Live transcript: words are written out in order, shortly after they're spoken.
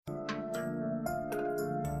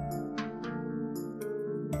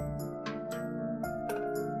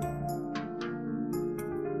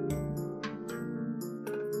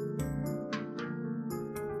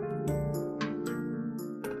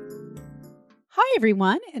Hi,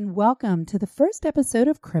 everyone, and welcome to the first episode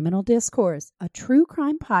of Criminal Discourse, a true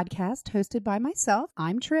crime podcast hosted by myself,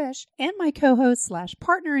 I'm Trish, and my co-host /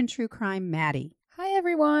 partner in true crime, Maddie. Hi,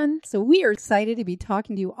 everyone. So we are excited to be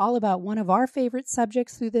talking to you all about one of our favorite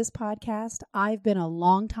subjects through this podcast. I've been a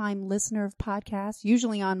longtime listener of podcasts,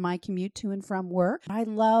 usually on my commute to and from work. I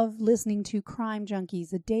love listening to Crime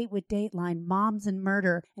Junkies, A Date with Dateline, Moms and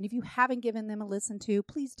Murder. And if you haven't given them a listen to,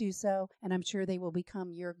 please do so. And I'm sure they will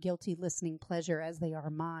become your guilty listening pleasure as they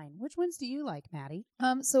are mine. Which ones do you like, Maddie?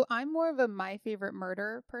 So I'm more of a My Favorite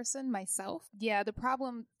Murder person myself. Yeah, the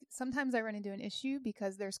problem, sometimes I run into an issue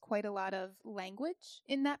because there's quite a lot of language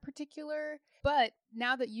in that particular, but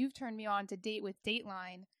now that you've turned me on to Date with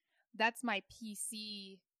Dateline, that's my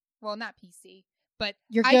PC, well, not PC, but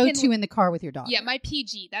your go-to in the car with your dog. Yeah, my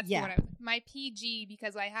PG, that's my PG,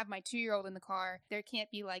 because I have my 2-year-old in the car. There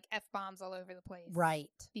can't be like F-bombs all over the place. Right.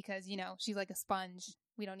 Because, you know, she's like a sponge.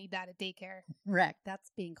 We don't need that at daycare. Correct.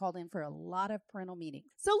 That's being called in for a lot of parental meetings.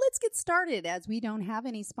 So let's get started, as we don't have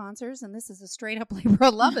any sponsors, and this is a straight up labor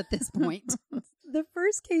of love at this point. The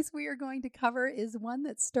first case we are going to cover is one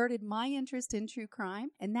that started my interest in true crime,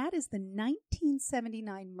 and that is the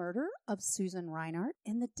 1979 murder of Susan Reinhardt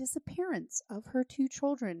and the disappearance of her 2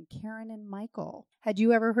 children, Karen and Michael. Had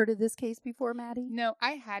you ever heard of this case before, Maddie? No,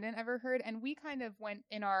 I hadn't ever heard, and we kind of went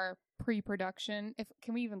in our pre-production,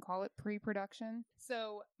 can we even call it pre-production?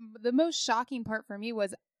 So the most shocking part for me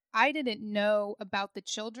was I didn't know about the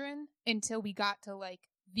children until we got to like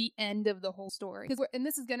the end of the whole story. And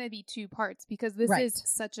this is going to be 2 parts because this is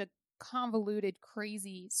such a convoluted,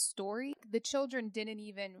 crazy story. The children didn't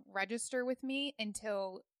even register with me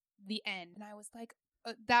until the end. And I was like,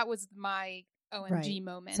 that was my OMG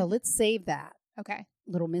moment. So let's save that. Okay.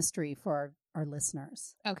 Little mystery for our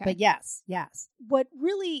listeners. Okay. But yes. What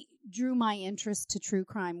really drew my interest to true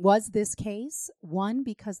crime was this case. One,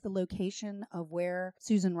 because the location of where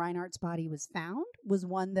Susan Reinhardt's body was found was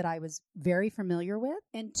one that I was very familiar with.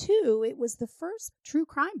 And 2, it was the first true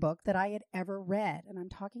crime book that I had ever read. And I'm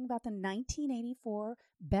talking about the 1984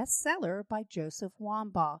 bestseller by Joseph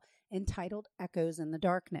Wambaugh, entitled Echoes in the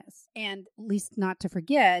Darkness. And least not to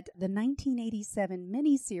forget, the 1987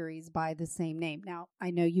 miniseries by the same name. Now,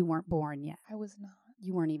 I know you weren't born yet. I was not.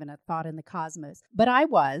 You weren't even a thought in the cosmos. But I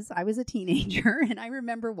was a teenager, and I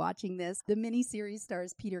remember watching this. The miniseries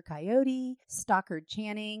stars Peter Coyote, Stockard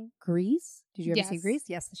Channing, Grease. Did you ever see Grease?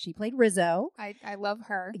 Yes, she played Rizzo. I love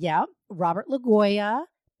her. Yeah. Robert LaGoya,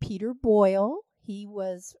 Peter Boyle. He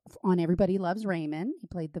was on Everybody Loves Raymond. He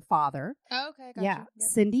played the father. Oh, okay, got you. Yep.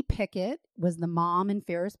 Cindy Pickett was the mom in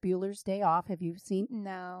Ferris Bueller's Day Off. Have you seen?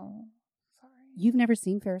 No. Sorry. You've never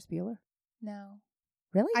seen Ferris Bueller? No.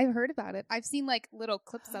 Really? I've heard about it. I've seen like little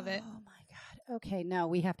clips of it. Oh my God. Okay, no,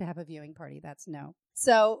 we have to have a viewing party. That's no.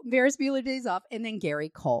 So Ferris Bueller Days Off, and then Gary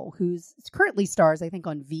Cole, who's currently stars, I think,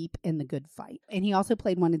 on Veep and The Good Fight. And he also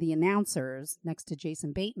played one of the announcers next to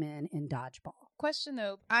Jason Bateman in Dodgeball. Question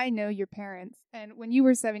though, I know your parents, and when you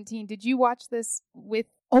were 17, did you watch this with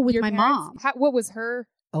your my parents? mom? What was her?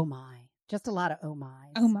 Oh my. Just a lot of oh my.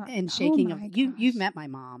 Oh my. And shaking of you've met my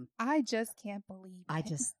mom. I just can't believe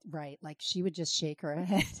it. Like she would just shake her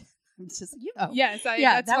head. It's just, you know. Yes,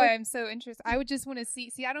 that's why I'm so interested. I would just want to see,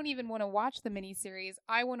 I don't even want to watch the miniseries.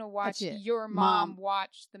 I want to watch your mom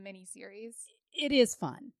watch the miniseries. It is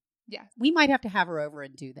fun. Yeah. We might have to have her over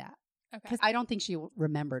and do that. Okay. Because I don't think she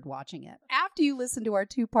remembered watching it. After you listen to our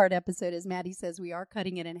 2-part episode, as Maddie says, we are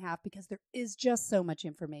cutting it in half because there is just so much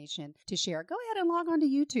information to share. Go ahead and log on to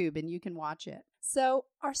YouTube and you can watch it. So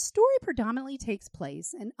our story predominantly takes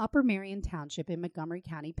place in Upper Marion Township in Montgomery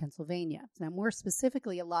County, Pennsylvania. Now, more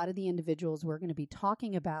specifically, a lot of the individuals we're going to be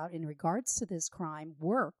talking about in regards to this crime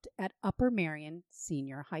worked at Upper Marion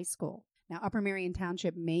Senior High School. Now, Upper Marion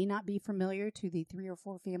Township may not be familiar to the 3 or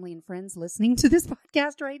 4 family and friends listening to this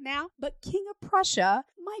podcast right now, but King of Prussia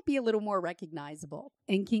might be a little more recognizable.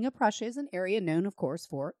 And King of Prussia is an area known, of course,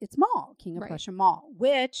 for its mall, King of Prussia Mall,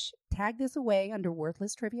 which, tag this away under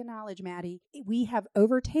worthless trivia knowledge, Maddie, we have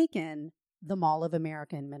overtaken the Mall of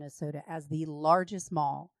America in Minnesota as the largest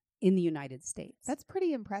mall in the United States. That's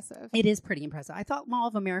pretty impressive. It is pretty impressive. I thought Mall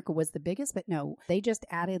of America was the biggest, but no, they just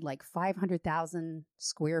added like 500,000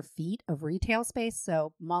 square feet of retail space.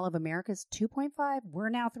 So Mall of America's 2.5. We're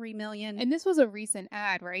now 3 million. And this was a recent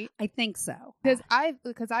ad, right? I think so.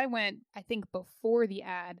 Because I went, I think, before the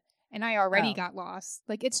ad, and I already got lost.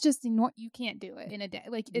 Like, it's just, you can't do it in a day.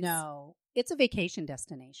 Like, it's a vacation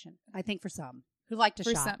destination, I think, for some Who like to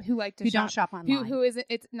for shop. some who like to who shop. don't shop online. Who isn't,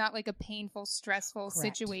 it's not like a painful, stressful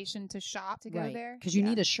Correct. situation to shop, to go there. Because you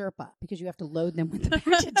need a Sherpa, because you have to load them with the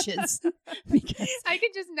packages. Because I can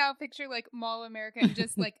just now picture like Mall of America and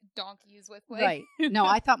just like donkeys with like. Right. No,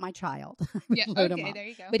 I thought my child would Yeah, load them okay, up. there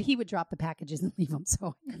you go. But he would drop the packages and leave them,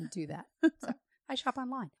 so I couldn't do that. So I shop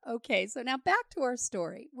online. Okay, so now back to our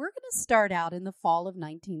story. We're going to start out in the fall of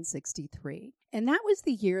 1963. And that was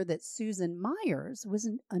the year that Susan Myers was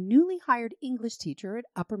a newly hired English teacher at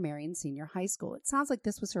Upper Merion Senior High School. It sounds like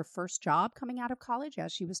this was her first job coming out of college,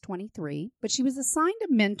 as she was 23. But she was assigned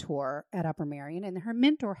a mentor at Upper Merion, and her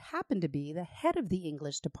mentor happened to be the head of the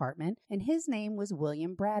English department, and his name was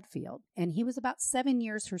William Bradfield. And he was about 7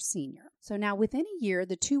 years her senior. So now within a year,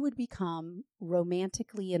 the two would become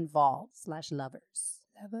romantically involved / lovers.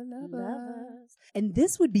 Lovers. And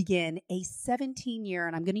this would begin a 17-year,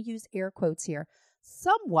 and I'm going to use air quotes here,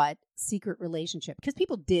 somewhat secret relationship, because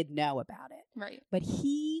people did know about it. Right. But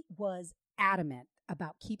he was adamant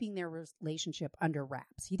about keeping their relationship under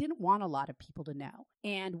wraps. He didn't want a lot of people to know.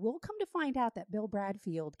 And we'll come to find out that Bill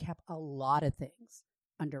Bradfield kept a lot of things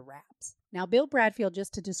under wraps. Now, Bill Bradfield,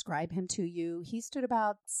 just to describe him to you, he stood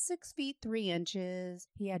about 6 feet 3 inches.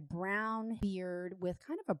 He had brown beard with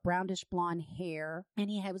kind of a brownish blonde hair.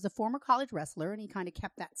 And he was a former college wrestler, and he kind of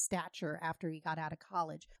kept that stature after he got out of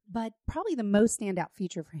college. But probably the most standout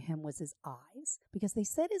feature for him was his eyes, because they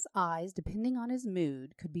said his eyes, depending on his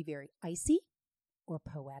mood, could be very icy or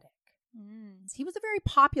poetic. He was a very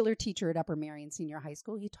popular teacher at Upper Merion Senior High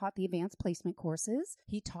School. He taught the advanced placement courses.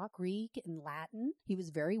 He taught Greek and Latin. He was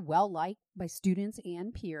very well liked by students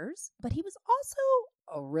and peers. But he was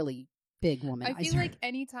also a really big womanizer. I feel like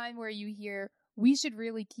any time where you hear, we should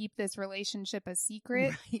really keep this relationship a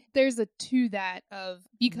secret, Right. there's a to that of,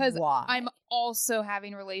 because Why? I'm also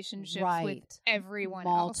having relationships with everyone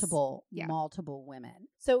else. Multiple women.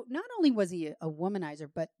 So not only was he a womanizer,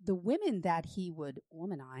 but the women that he would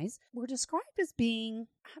womanize were described as being,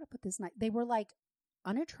 how to put this nice, they were like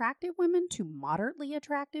unattractive women to moderately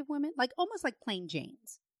attractive women, like almost like plain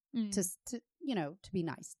Janes. To be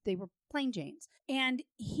nice. They were plain Janes. And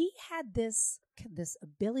he had this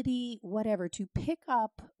ability, whatever, to pick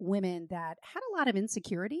up women that had a lot of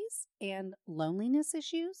insecurities and loneliness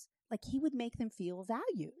issues. Like, he would make them feel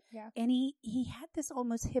valued. Yeah. And he had this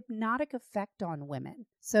almost hypnotic effect on women,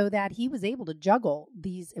 so that he was able to juggle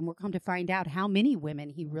these, and we're come to find out how many women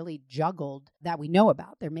he really juggled that we know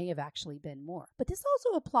about. There may have actually been more. But this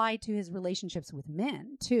also applied to his relationships with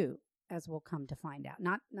men, too, as we'll come to find out.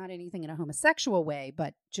 Not anything in a homosexual way,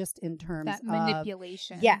 but just in terms that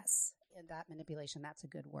manipulation. Yes. That manipulation, that's a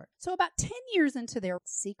good word. So about 10 years into their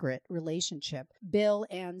secret relationship, Bill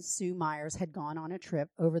and Sue Myers had gone on a trip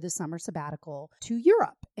over the summer sabbatical to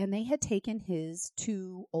Europe, and they had taken his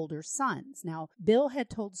 2 older sons. Now, Bill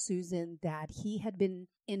had told Susan that he had been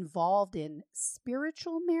involved in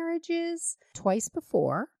spiritual marriages twice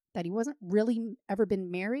before, that he wasn't really ever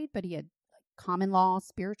been married, but he had common law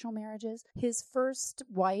spiritual marriages. His first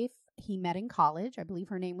wife he met in college. I believe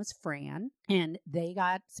her name was Fran, and they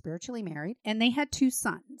got spiritually married, and they had 2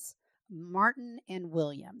 sons, Martin and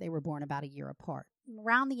William. They were born about a year apart.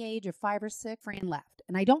 Around the age of 5 or 6, Fran left,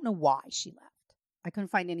 and I don't know why she left. I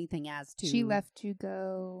couldn't find anything as to... She left to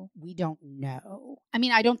go... We don't know. I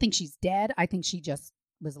mean, I don't think she's dead. I think she just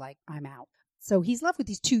was like, I'm out. So he's left with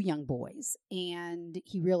these 2 young boys, and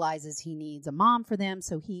he realizes he needs a mom for them,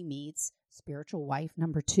 so he meets spiritual wife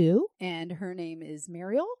number 2, and her name is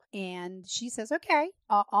Mariel, and she says, okay,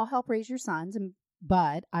 I'll help raise your sons,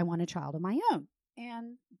 but I want a child of my own.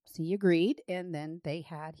 And he agreed, and then he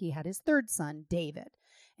had his 3rd son, David,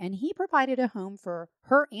 and he provided a home for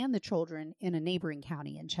her and the children in a neighboring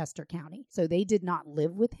county, in Chester County. So they did not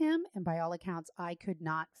live with him, and by all accounts, I could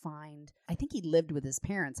not find... I think he lived with his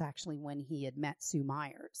parents, actually, when he had met Sue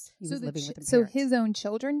Myers. He was living with his parents. So his own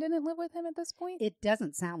children didn't live with him at this point? It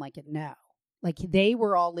doesn't sound like it, no. Like, they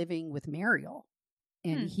were all living with Mariel,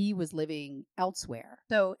 and he was living elsewhere.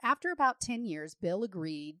 So after about 10 years, Bill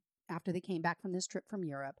agreed, after they came back from this trip from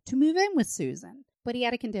Europe, to move in with Susan. But he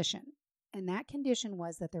had a condition. And that condition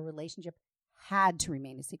was that their relationship had to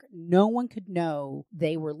remain a secret. No one could know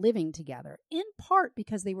they were living together, in part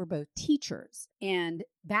because they were both teachers. And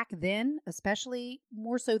back then, especially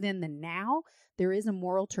more so than now, there is a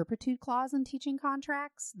moral turpitude clause in teaching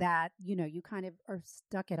contracts that, you kind of are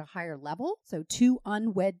stuck at a higher level. So 2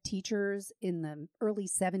 unwed teachers in the early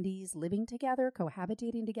 70s living together,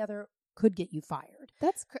 cohabitating together, could get you fired.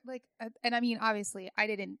 That's and I mean, obviously,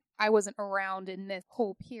 I wasn't around in this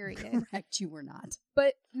whole period. Correct, you were not.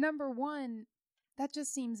 But number 1, that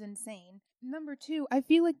just seems insane. Number 2, I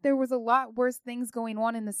feel like there was a lot worse things going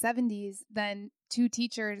on in the 70s than 2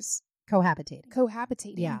 teachers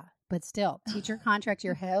Cohabitating. Yeah. But still, teacher contracts,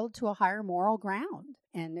 you're held to a higher moral ground.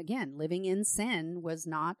 And again, living in sin was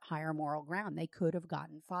not higher moral ground. They could have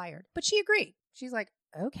gotten fired. But she agreed. She's like,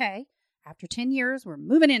 okay, after 10 years, we're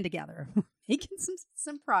moving in together. Making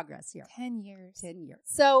some progress here. 10 years. 10 years.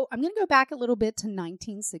 So I'm going to go back a little bit to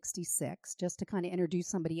 1966 just to kind of introduce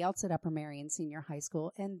somebody else at Upper Marion Senior High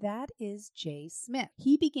School, and that is Jay Smith.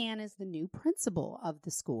 He began as the new principal of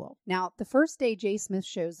the school. Now, the first day Jay Smith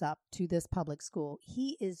shows up to this public school,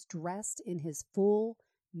 he is dressed in his full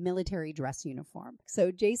military dress uniform.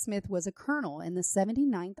 So Jay Smith was a colonel in the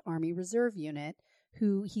 79th Army Reserve Unit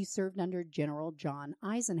who he served under General John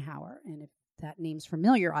Eisenhower. And if that name's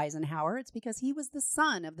familiar, Eisenhower, it's because he was the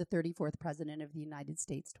son of the 34th President of the United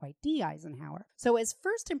States, Dwight D. Eisenhower. So as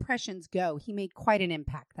first impressions go, he made quite an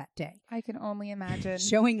impact that day. I can only imagine.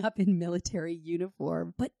 Showing up in military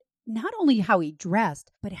uniform. But not only how he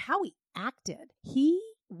dressed, but how he acted. He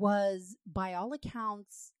was, by all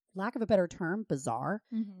accounts, lack of a better term, bizarre.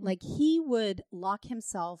 Mm-hmm. Like he would lock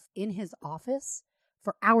himself in his office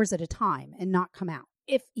for hours at a time and not come out.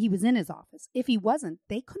 If he was in his office. If he wasn't,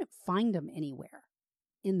 they couldn't find him anywhere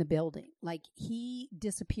in the building. Like he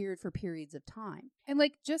disappeared for periods of time. And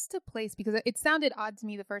like just to place, because it sounded odd to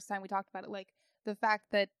me the first time we talked about it, like the fact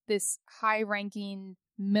that this high-ranking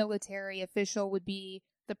military official would be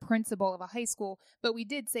the principal of a high school. But we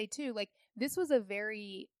did say too, like this was a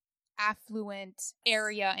very affluent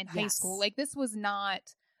area in high school. Like this was not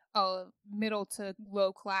a middle to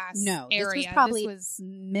low class area. This was probably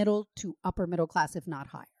middle to upper middle class, if not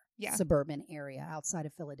higher. Yeah. Suburban area outside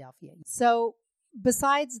of Philadelphia. So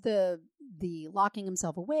besides the locking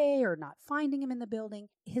himself away or not finding him in the building,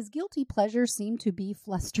 his guilty pleasure seemed to be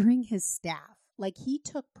flustering his staff. Like he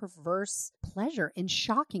took perverse pleasure in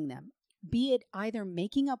shocking them, be it either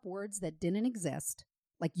making up words that didn't exist,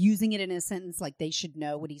 like using it in a sentence like they should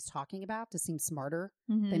know what he's talking about to seem smarter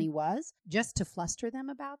than he was, just to fluster them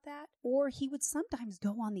about that. Or he would sometimes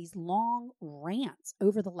go on these long rants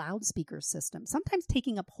over the loudspeaker system, sometimes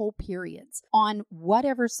taking up whole periods on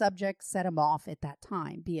whatever subject set him off at that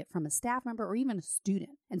time, be it from a staff member or even a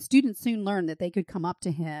student. And students soon learned that they could come up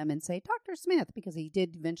to him and say, Dr. Smith, because he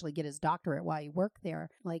did eventually get his doctorate while he worked there,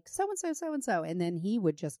 like so-and-so, so-and-so. And then he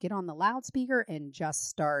would just get on the loudspeaker and just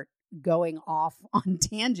start going off on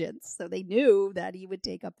tangents. So they knew that he would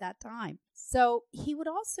take up that time. So he would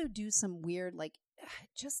also do some weird, like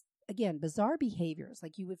just again, bizarre behaviors.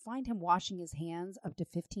 Like you would find him washing his hands up to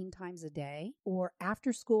 15 times a day, or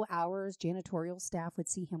after school hours, janitorial staff would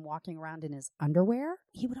see him walking around in his underwear.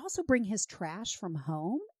 He would also bring his trash from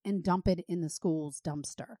home and dump it in the school's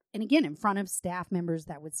dumpster. And again, in front of staff members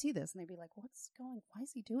that would see this, and they'd be like, why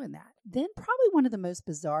is he doing that? Then probably one of the most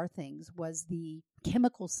bizarre things was the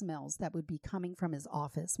chemical smells that would be coming from his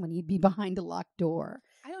office when he'd be behind a locked door.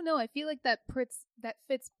 I don't know. I feel like that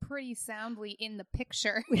fits pretty soundly in the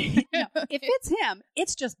picture. No, if it's him,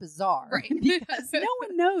 it's just bizarre. Right. Because no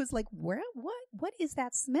one knows, like, what is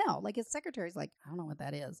that smell? Like, his secretary's like, I don't know what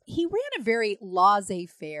that is. He ran a very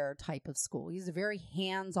laissez-faire type of school. He's a very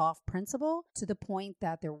hands-off principal, to the point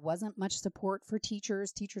that there wasn't much support for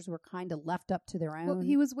teachers. Teachers were kind of left up to their own. Well,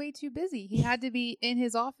 he was way too busy. He had to be in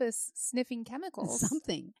his office sniffing chemicals.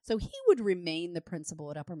 Something. So he would remain the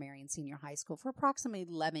principal at Upper Marion Senior High School for approximately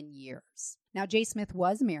 11 years. Now, Jay Smith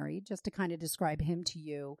was married, just to kind of describe him to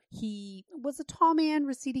you. He was a tall man,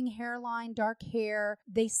 receding hairline, dark hair.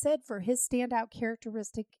 They said for his standout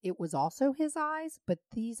characteristic, it was also his eyes, but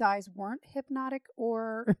these eyes weren't hypnotic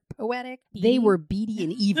or poetic. They were beady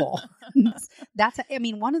and evil.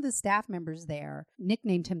 One of the staff members there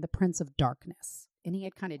nicknamed him the Prince of Darkness. And he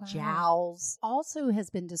had kind of jowls. Also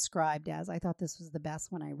has been described as, I thought this was the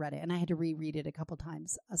best when I read it, and I had to reread it a couple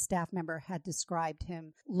times. A staff member had described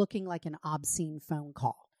him looking like an obscene phone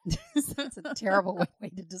call. That's a terrible way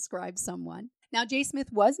to describe someone. Now, Jay Smith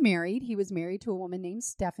was married. He was married to a woman named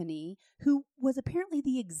Stephanie, who was apparently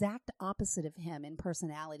the exact opposite of him in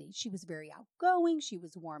personality. She was very outgoing. She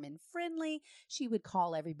was warm and friendly. She would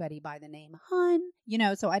call everybody by the name hun.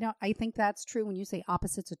 So I think that's true when you say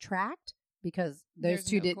opposites attract. Because those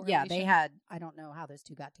two I don't know how those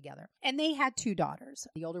two got together. And they had 2 daughters,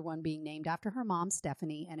 the older one being named after her mom,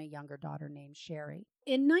 Stephanie, and a younger daughter named Sherry.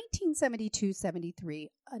 In 1972-73,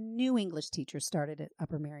 a new English teacher started at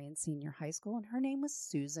Upper Marion Senior High School, and her name was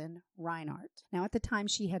Susan Reinhardt. Now, at the time,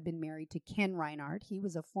 she had been married to Ken Reinhardt. He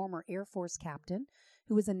was a former Air Force captain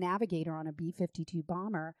who was a navigator on a B-52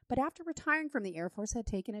 bomber, but after retiring from the Air Force had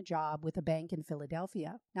taken a job with a bank in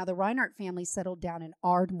Philadelphia. Now, the Reinhardt family settled down in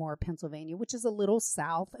Ardmore, Pennsylvania, which is a little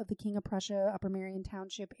south of the King of Prussia, Upper Merion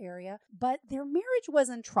Township area, but their marriage was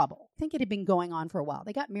in trouble. I think it had been going on for a while.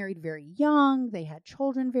 They got married very young, they had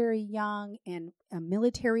children very young, and a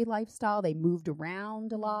military lifestyle. They moved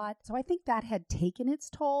around a lot. So I think that had taken its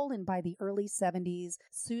toll, and by the early 70s,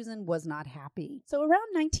 Susan was not happy. So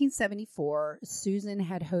around 1974, Susan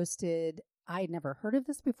had hosted, I had never heard of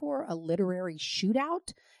this before, a literary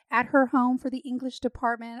shootout at her home for the English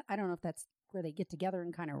department. I don't know if that's where they get together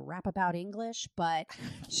and kind of rap about English, but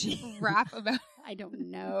she Rap about I don't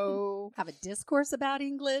know, have a discourse about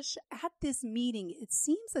English. At this meeting, it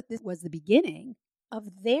seems that this was the beginning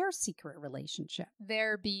of their secret relationship.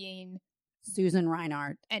 there being Susan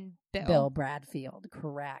Reinhardt and Bill. Bill Bradfield,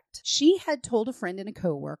 correct. She had told a friend and a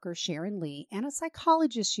coworker, Sharon Lee, and a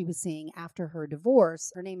psychologist she was seeing after her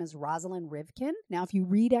divorce. Her name is Rosalind Rivkin. Now, if you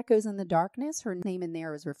read Echoes in the Darkness, her name in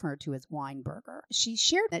there is referred to as Weinberger. She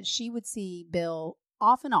shared that she would see Bill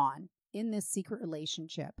off and on in this secret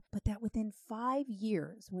relationship, but that within 5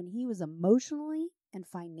 years, when he was emotionally and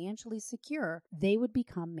financially secure, they would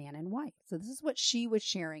become man and wife. So this is what she was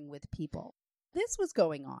sharing with people. This was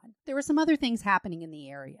going on. There were some other things happening in the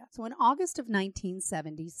area. So in August of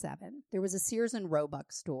 1977, there was a Sears and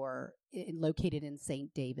Roebuck store located in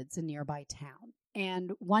St. David's, a nearby town.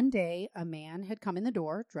 And one day, a man had come in the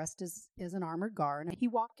door dressed as an armored guard. And he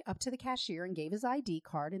walked up to the cashier and gave his ID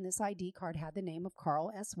card. And this ID card had the name of Carl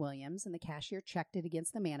S. Williams. And the cashier checked it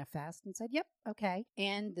against the manifest and said, yep, okay.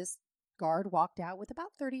 And this guard walked out with about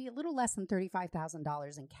a little less than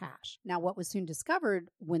 $35,000 in cash. Now, what was soon discovered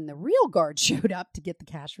when the real guard showed up to get the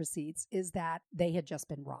cash receipts is that they had just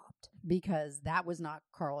been robbed, because that was not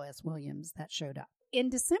Carl S. Williams that showed up. In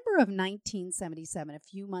December of 1977, a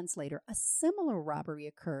few months later, a similar robbery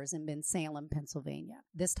occurs in Bensalem, Pennsylvania.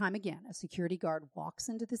 This time again, a security guard walks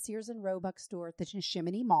into the Sears and Roebuck store at the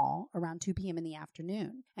Neshaminy Mall around 2 p.m. in the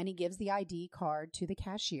afternoon, and he gives the ID card to the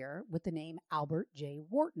cashier with the name Albert J.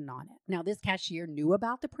 Wharton on it. Now, this cashier knew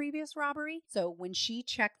about the previous robbery, so when she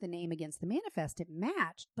checked the name against the manifest, it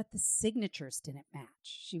matched, but the signatures didn't match.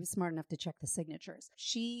 She was smart enough to check the signatures.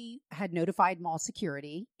 She had notified mall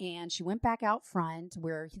security, and she went back out front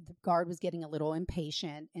where the guard was getting a little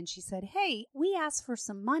impatient, and she said, hey, we asked for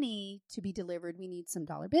some money to be delivered. We need some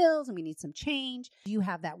dollar bills and we need some change. Do you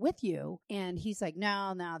have that with you? And he's like,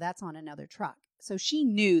 no, that's on another truck. So she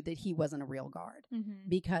knew that he wasn't a real guard,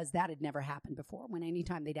 because that had never happened before. When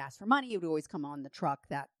anytime they'd ask for money, it would always come on the truck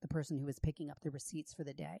that the person who was picking up the receipts for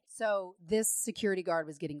the day. So this security guard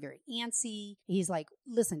was getting very antsy. He's like,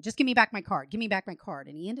 listen, just give me back my card. Give me back my card.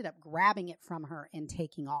 And he ended up grabbing it from her and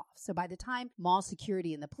taking off. So by the time mall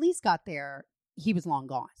security and the police got there, he was long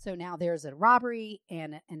gone. So now there's a robbery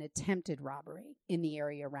and an attempted robbery in the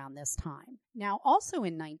area around this time. Now, also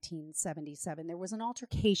in 1977, there was an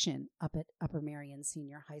altercation up at Upper Merion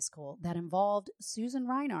Senior High School that involved Susan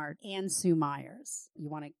Reinhardt and Sue Myers. You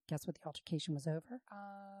want to guess what the altercation was over?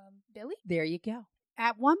 Billy? There you go.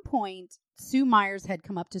 At one point, Sue Myers had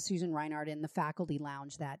come up to Susan Reinhardt in the faculty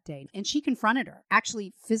lounge that day, and she confronted her,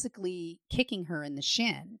 actually physically kicking her in the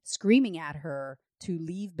shin, screaming at her to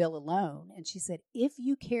leave Bill alone. And she said, if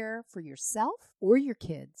you care for yourself or your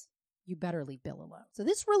kids, you better leave Bill alone. So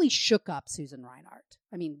this really shook up Susan Reinhardt.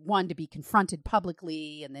 I mean, one, to be confronted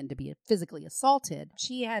publicly and then to be physically assaulted.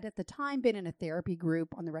 She had at the time been in a therapy group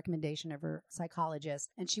on the recommendation of her psychologist.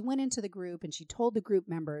 And she went into the group and she told the group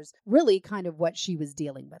members really kind of what she was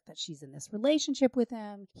dealing with, that she's in this relationship with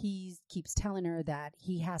him. He keeps telling her that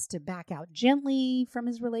he has to back out gently from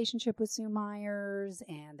his relationship with Sue Myers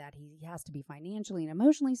and that he has to be financially and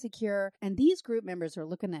emotionally secure. And these group members are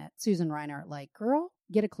looking at Susan Reinhardt like, girl,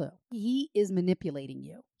 get a clue. He is manipulating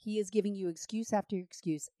you. He is giving you excuse after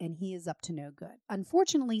excuse, and he is up to no good.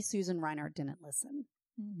 Unfortunately, Susan Reinhardt didn't listen,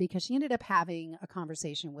 because she ended up having a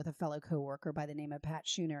conversation with a fellow coworker by the name of Pat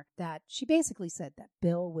Schooner that she basically said that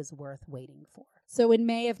Bill was worth waiting for. So in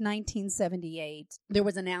May of 1978, there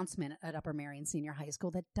was an announcement at Upper Merion Senior High School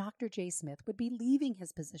that Dr. J. Smith would be leaving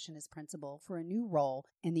his position as principal for a new role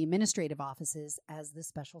in the administrative offices as the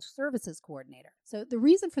special services coordinator. So the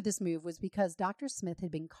reason for this move was because Dr. Smith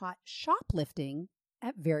had been caught shoplifting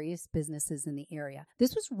at various businesses in the area.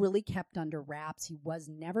 This was really kept under wraps. He was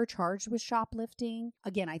never charged with shoplifting.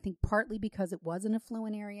 Again, I think partly because it was an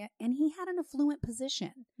affluent area and he had an affluent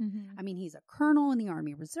position. I mean, he's a colonel in the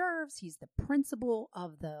Army Reserves. He's the principal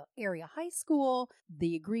of the area high school.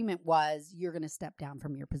 The agreement was, you're going to step down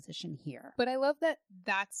from your position here. But I love that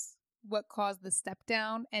that's what caused the step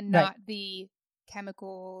down and not the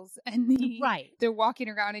chemicals and the Right. they're walking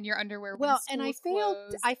around in your underwear. Well, when and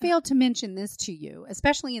school's I failed to mention this to you,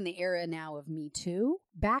 especially in the era now of Me Too.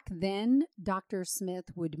 Back then, Dr.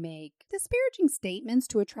 Smith would make disparaging statements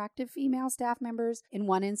to attractive female staff members. In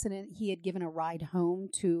one incident, he had given a ride home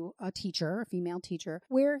to a teacher, a female teacher,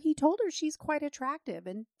 where he told her she's quite attractive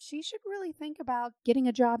and she should really think about getting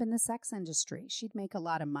a job in the sex industry. She'd make a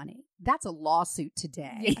lot of money. That's a lawsuit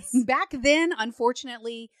today. Yes. Back then,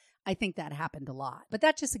 unfortunately, I think that happened a lot. But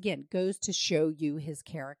that just, again, goes to show you his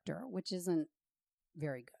character, which isn't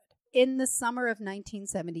very good. In the summer of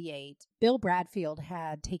 1978, Bill Bradfield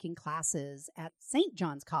had taken classes at St.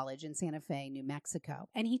 John's College in Santa Fe, New Mexico.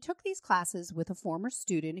 And he took these classes with a former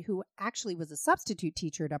student who actually was a substitute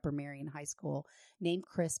teacher at Upper Marion High School named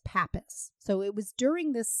Chris Pappas. So it was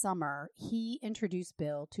during this summer he introduced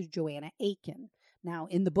Bill to Joanna Aiken. Now,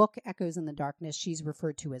 in the book Echoes in the Darkness, she's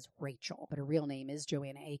referred to as Rachel, but her real name is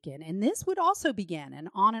Joanna Aiken. And this would also begin an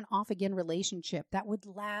on and off again relationship that would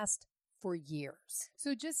last for years.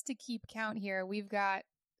 So just to keep count here, we've got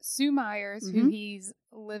Sue Myers, who he's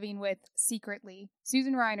living with secretly,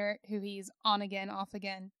 Susan Reiner, who he's on again, off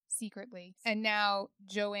again, secretly, and now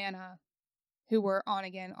Joanna, who we're on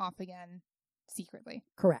again, off again, secretly.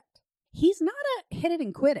 Correct. He's not a hit it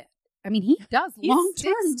and quit it. I mean, he does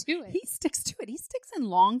long-term. He sticks to it. He sticks to it. He sticks in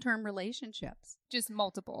long-term relationships. Just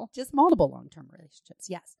multiple long-term relationships,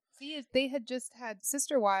 yes. See, if they had just had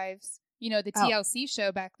Sister Wives, the TLC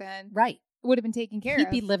show back then, right, would have been taken care of. He'd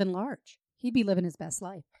be living large. He'd be living his best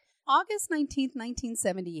life. August 19th,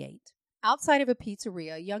 1978. Outside of a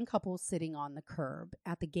pizzeria, a young couple is sitting on the curb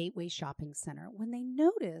at the Gateway Shopping Center when they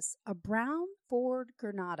notice a brown Ford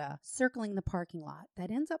Granada circling the parking lot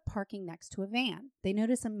that ends up parking next to a van. They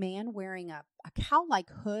notice a man wearing a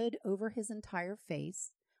cow-like hood over his entire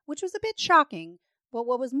face, which was a bit shocking. But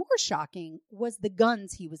what was more shocking was the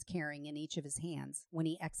guns he was carrying in each of his hands when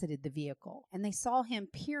he exited the vehicle. And they saw him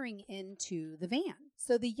peering into the van.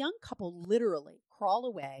 So the young couple literally crawl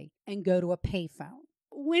away and go to a payphone.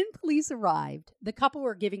 When police arrived, the couple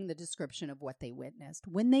were giving the description of what they witnessed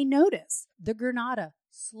when they notice the Granada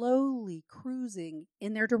slowly cruising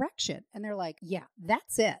in their direction. And they're like, yeah,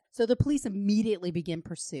 that's it. So the police immediately begin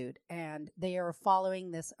pursuit and they are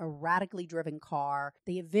following this erratically driven car.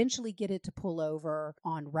 They eventually get it to pull over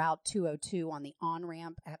on Route 202 on the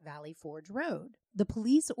on-ramp at Valley Forge Road. The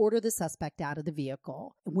police order the suspect out of the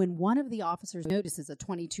vehicle when one of the officers notices a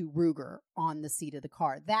 .22 Ruger on the seat of the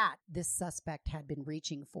car that this suspect had been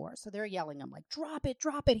reaching for. So they're yelling him like, drop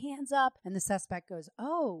it, hands up. And the suspect goes,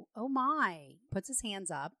 oh my, puts his hands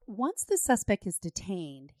up. Once the suspect is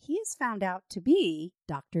detained, he is found out to be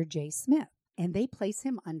Dr. J. Smith, and they place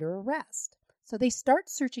him under arrest. So they start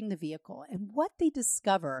searching the vehicle, and what they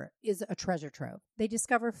discover is a treasure trove. They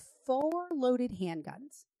discover 4 loaded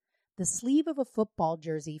handguns, the sleeve of a football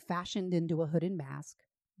jersey fashioned into a hood and mask,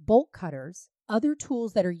 bolt cutters, other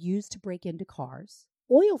tools that are used to break into cars,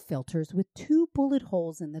 oil filters with 2 bullet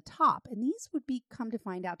holes in the top, and these would come to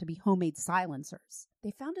find out to be homemade silencers. They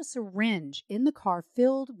found a syringe in the car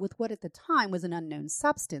filled with what at the time was an unknown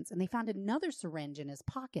substance, and they found another syringe in his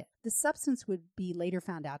pocket. The substance would be later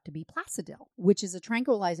found out to be Placidil, which is a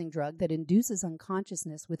tranquilizing drug that induces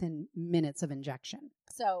unconsciousness within minutes of injection.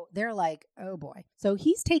 So they're like, oh boy. So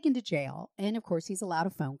he's taken to jail, and of course he's allowed a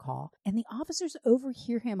phone call, and the officers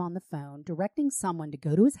overhear him on the phone directing someone to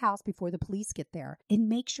go to his house before the police get there and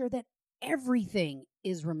make sure that everything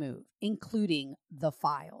is removed, including the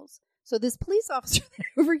files. So this police officer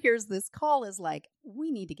that overhears this call is like,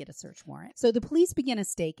 we need to get a search warrant. So the police begin a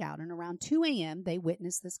stakeout, and around 2 a.m., they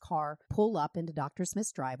witness this car pull up into Dr.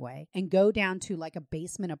 Smith's driveway and go down to like a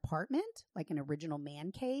basement apartment, like an original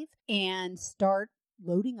man cave, and start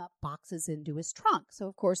loading up boxes into his trunk. So,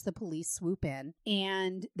 of course, the police swoop in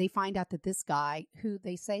and they find out that this guy, who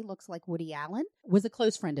they say looks like Woody Allen, was a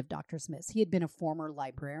close friend of Dr. Smith's. He had been a former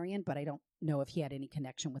librarian, but I don't know if he had any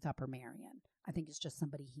connection with Upper Marion. I think it's just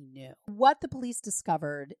somebody he knew. What the police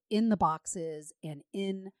discovered in the boxes and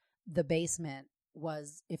in the basement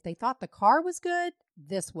was, if they thought the car was good,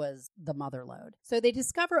 this was the mother lode. So they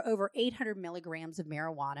discover over 800 milligrams of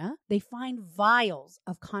marijuana. They find vials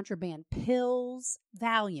of contraband pills,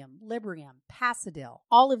 Valium, Librium, Placidil,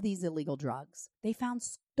 all of these illegal drugs. They found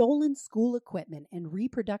stolen school equipment and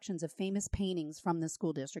reproductions of famous paintings from the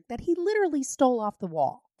school district that he literally stole off the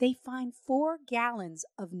wall. They find 4 gallons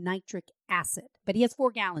of nitric acid, but he has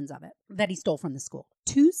 4 gallons of it that he stole from the school.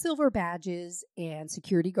 2 silver badges and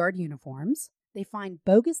security guard uniforms. They find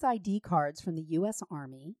bogus ID cards from the U.S.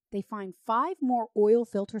 Army. They find 5 more oil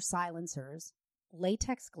filter silencers,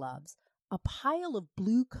 latex gloves, a pile of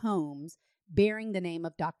blue combs bearing the name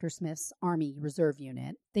of Dr. Smith's Army Reserve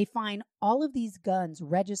Unit. They find all of these guns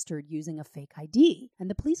registered using a fake ID. And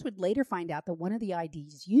the police would later find out that one of the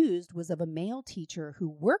IDs used was of a male teacher who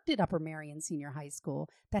worked at Upper Merion Senior High School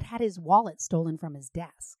that had his wallet stolen from his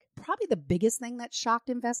desk. Probably the biggest thing that shocked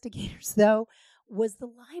investigators, though, was the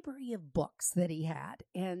library of books that he had.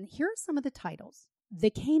 And here are some of the titles: The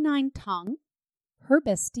Canine Tongue, Her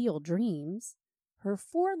Bastille Dreams, Her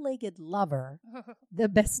Four-Legged Lover, The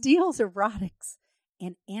Bastille's Erotics,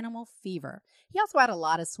 and Animal Fever. He also had a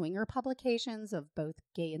lot of swinger publications of both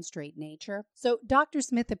gay and straight nature. So Dr.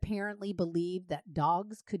 Smith apparently believed that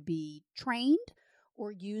dogs could be trained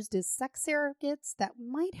or used as sex surrogates that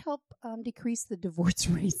might help decrease the divorce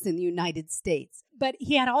rates in the United States. But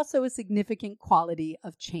he had also a significant quality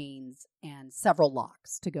of chains and several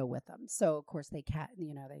locks to go with them. So, of course, they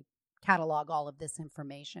catalog all of this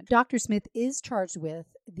information. Dr. Smith is charged with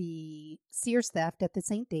the Sears theft at the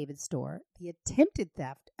St. David store, the attempted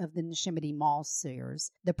theft of the Neshimity Mall Sears,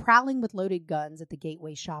 the prowling with loaded guns at the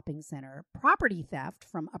Gateway Shopping Center, property theft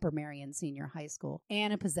from Upper Merion Senior High School,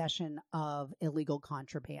 and a possession of illegal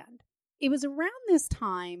contraband. It was around this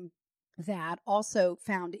time that also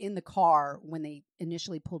found in the car when they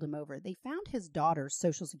initially pulled him over, they found his daughter's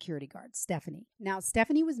Social Security guard, Stephanie. Now,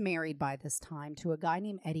 Stephanie was married by this time to a guy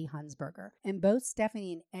named Eddie Hunsberger, and both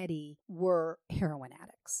Stephanie and Eddie were heroin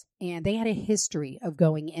addicts, and they had a history of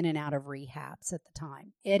going in and out of rehabs at the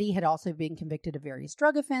time. Eddie had also been convicted of various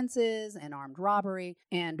drug offenses and armed robbery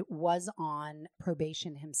and was on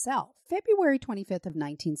probation himself. February 25th of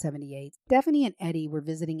 1978, Stephanie and Eddie were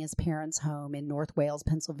visiting his parents' home in North Wales,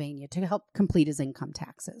 Pennsylvania to help complete his income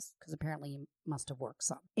taxes, because apparently he must have worked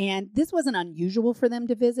some. And this wasn't unusual for them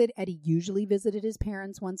to visit. Eddie usually visited his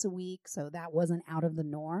parents once a week, so that wasn't out of the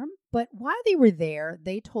norm. But while they were there,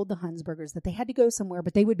 they told the Hunsbergers that they had to go somewhere,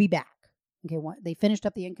 but they would be back. Okay, they finished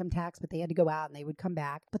up the income tax, but they had to go out and they would come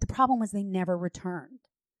back. But the problem was they never returned.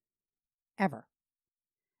 Ever.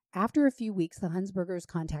 After a few weeks, the Hunsbergers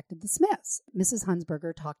contacted the Smiths. Mrs.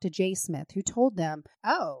 Hunsberger talked to Jay Smith, who told them,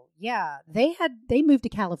 oh, yeah, they moved to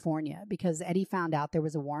California because Eddie found out there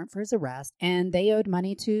was a warrant for his arrest, and they owed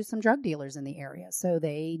money to some drug dealers in the area, so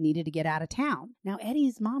they needed to get out of town. Now,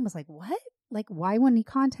 Eddie's mom was like, what? Like, why wouldn't he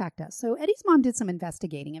contact us? So Eddie's mom did some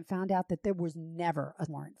investigating and found out that there was never a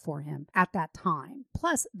warrant for him at that time.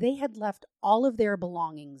 Plus, they had left all of their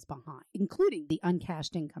belongings behind, including the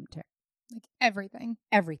uncashed income tax. Like everything.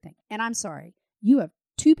 Everything. And I'm sorry, you have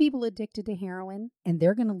two people addicted to heroin and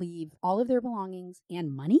they're going to leave all of their belongings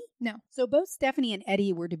and money? No. So both Stephanie and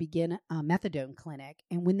Eddie were to begin a methadone clinic.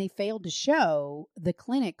 And when they failed to show, the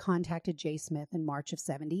clinic contacted Jay Smith in March of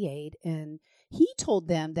 78. And he told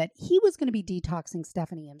them that he was going to be detoxing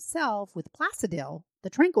Stephanie himself with Placidil, the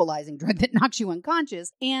tranquilizing drug that knocks you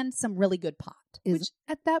unconscious, and some really good pot. Which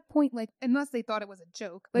at that point, like, unless they thought it was a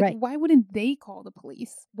joke, like, right. Why wouldn't they call the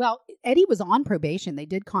police? Well, Eddie was on probation. They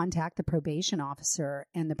did contact the probation officer,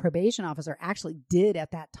 and the probation officer actually did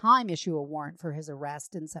at that time issue a warrant for his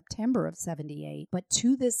arrest in September of 78. But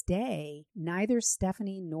to this day, neither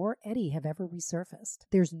Stephanie nor Eddie have ever resurfaced.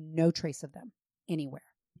 There's no trace of them anywhere.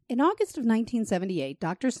 In August of 1978,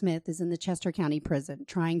 Dr. Smith is in the Chester County Prison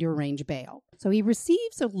trying to arrange bail. So he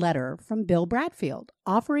receives a letter from Bill Bradfield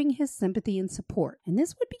offering his sympathy and support. And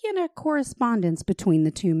this would begin a correspondence between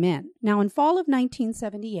the two men. Now, in fall of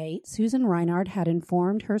 1978, Susan Reinhardt had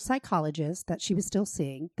informed her psychologist that she was still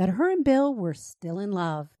seeing that her and Bill were still in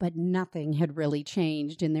love, but nothing had really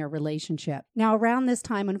changed in their relationship. Now, around this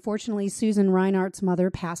time, unfortunately, Susan Reinhardt's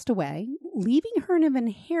mother passed away, leaving her an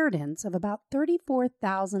inheritance of about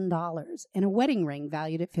 $34,000 and a wedding ring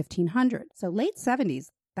valued at $1,500. So late 70s,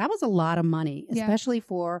 that was a lot of money, especially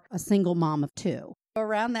for a single mom of two.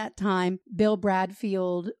 Around that time, Bill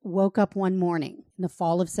Bradfield woke up one morning in the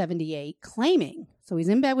fall of 78 claiming, so he's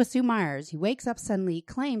in bed with Sue Myers, he wakes up suddenly,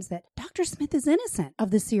 claims that Dr. Smith is innocent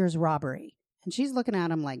of the Sears robbery. And she's looking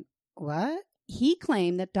at him like, what? He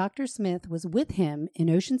claimed that Dr. Smith was with him in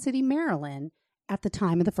Ocean City, Maryland at the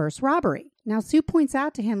time of the first robbery. Now, Sue points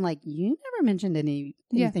out to him, like, you never mentioned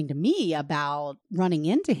anything to me about running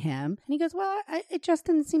into him. And he goes, well, it just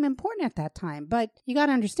didn't seem important at that time. But you got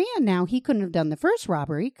to understand now, he couldn't have done the first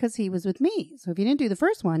robbery because he was with me. So if he didn't do the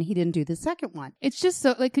first one, he didn't do the second one. It's just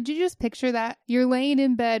so, like, could you just picture that? You're laying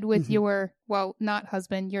in bed with your, well, not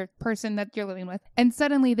husband, your person that you're living with. And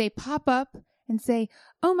suddenly they pop up and say,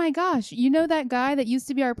 oh my gosh, you know that guy that used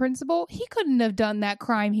to be our principal? He couldn't have done that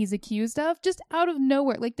crime he's accused of, just out of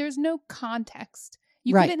nowhere. Like, there's no context.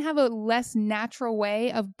 You couldn't have a less natural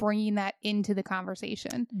way of bringing that into the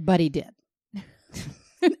conversation. But he did.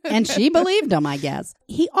 And she believed him, I guess.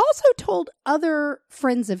 He also told other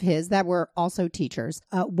friends of his that were also teachers,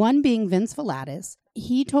 one being Vince Volatis.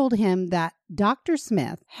 He told him that Dr.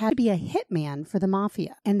 Smith had to be a hitman for the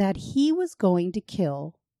mafia and that he was going to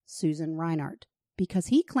kill Susan Reinhardt, because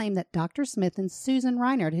he claimed that Dr. Smith and Susan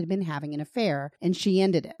Reinhardt had been having an affair, and she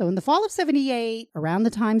ended it. So in the fall of 78, around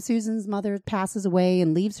the time Susan's mother passes away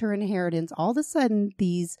and leaves her inheritance, all of a sudden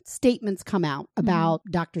these statements come out about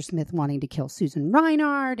Dr. Smith wanting to kill Susan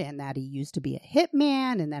Reinhardt and that he used to be a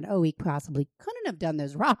hitman and that, he possibly couldn't have done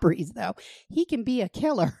those robberies, though. He can be a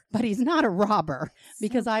killer, but he's not a robber,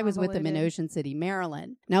 because I was with him in Ocean City,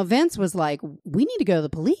 Maryland. Now, Vince was like, we need to go to the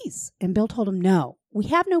police. And Bill told him, no. We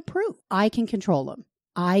have no proof. I can control him.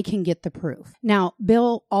 I can get the proof. Now,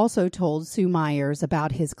 Bill also told Sue Myers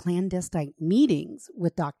about his clandestine meetings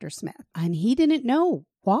with Dr. Smith, and he didn't know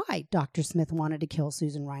why Dr. Smith wanted to kill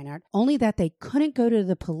Susan Reinhardt, only that they couldn't go to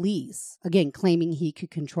the police, again, claiming he could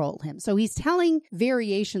control him. So he's telling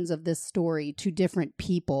variations of this story to different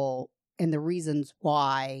people and the reasons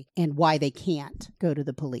why and why they can't go to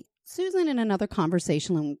the police. Susan, in another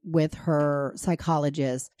conversation with her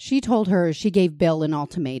psychologist, she told her she gave Bill an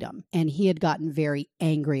ultimatum, and he had gotten very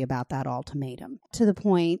angry about that ultimatum, to the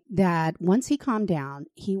point that once he calmed down,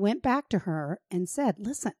 he went back to her and said,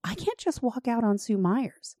 listen, I can't just walk out on Sue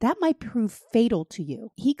Myers. That might prove fatal to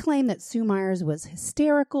you. He claimed that Sue Myers was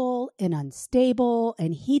hysterical and unstable,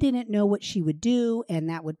 and he didn't know what she would do, and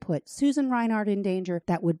that would put Susan Reinhardt in danger.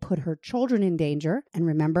 That would put her children in danger. And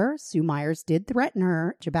remember, Sue Myers did threaten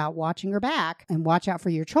her about watching her back and watch out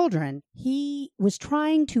for your children. He was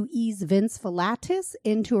trying to ease Vince Volatis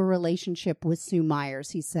into a relationship with Sue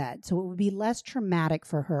Myers, he said, so it would be less traumatic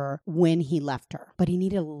for her when he left her. But he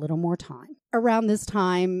needed a little more time. Around this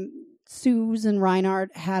time, Susan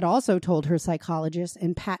Reinhardt had also told her psychologist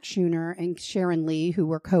and Pat Schooner and Sharon Lee, who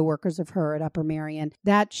were co-workers of her at Upper Merion,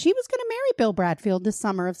 that she was going to marry Bill Bradfield this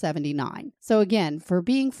summer of 79. So again, for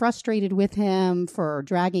being frustrated with him, for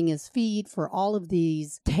dragging his feet, for all of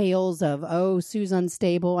these tales of, Sue's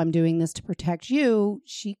unstable, I'm doing this to protect you,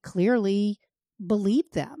 she clearly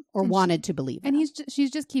believed them or wanted to believe them. And she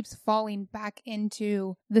just keeps falling back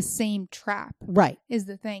into the same trap. Right. Is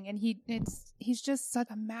the thing. And he's just such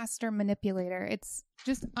a master manipulator. It's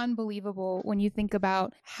just unbelievable when you think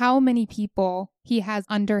about how many people he has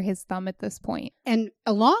under his thumb at this point. And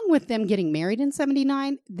along with them getting married in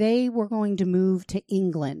 79, they were going to move to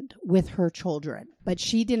England with her children. But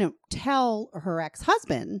she didn't tell her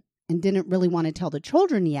ex-husband and didn't really want to tell the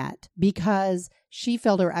children yet because she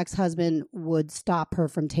felt her ex-husband would stop her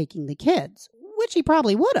from taking the kids, which he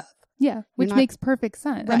probably would have. Yeah, which makes perfect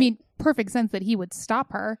sense. Right. I mean, perfect sense that he would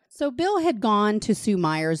stop her. So Bill had gone to Sue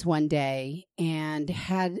Myers one day and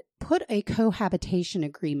had put a cohabitation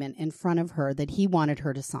agreement in front of her that he wanted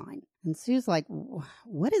her to sign. And Sue's like,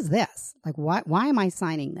 what is this? Like, why am I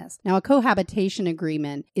signing this? Now, a cohabitation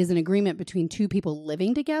agreement is an agreement between two people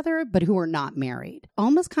living together, but who are not married.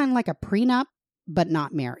 Almost kind of like a prenup, but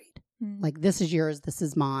not married. Like, this is yours, this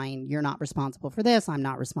is mine. You're not responsible for this. I'm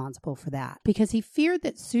not responsible for that. Because he feared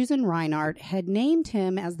that Susan Reinhardt had named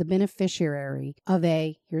him as the beneficiary of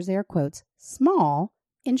a, here's air quotes, small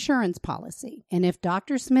insurance policy. And if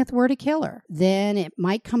Dr. Smith were to kill her, then it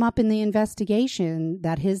might come up in the investigation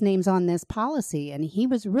that his name's on this policy. And he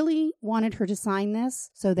was really wanted her to sign this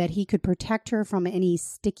so that he could protect her from any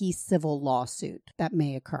sticky civil lawsuit that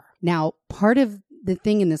may occur. Now, part of the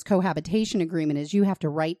thing in this cohabitation agreement is you have to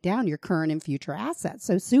write down your current and future assets.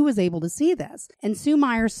 So Sue was able to see this. And Sue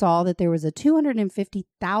Myers saw that there was a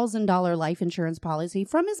 $250,000 life insurance policy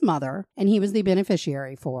from his mother, and he was the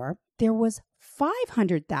beneficiary for. There was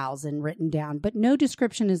 $500,000 written down, but no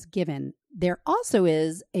description is given. There also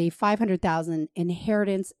is a $500,000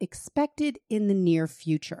 inheritance expected in the near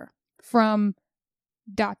future. From ...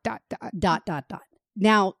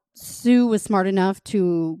 Now, Sue was smart enough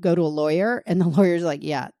to go to a lawyer, and the lawyer's like,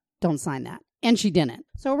 yeah, don't sign that. And she didn't.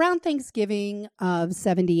 So around Thanksgiving of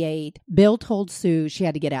 78, Bill told Sue she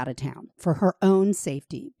had to get out of town for her own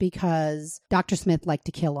safety because Dr. Smith liked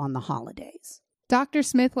to kill on the holidays. Dr.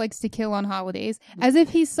 Smith likes to kill on holidays, as if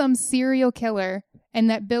he's some serial killer and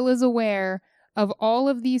that Bill is aware of all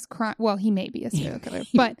of these crimes. Well, he may be a serial killer,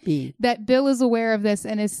 but that Bill is aware of this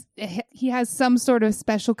and he has some sort of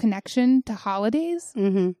special connection to holidays.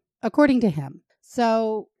 Mm-hmm. According to him.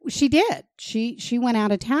 So she did. She went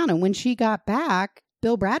out of town. And when she got back,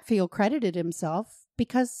 Bill Bradfield credited himself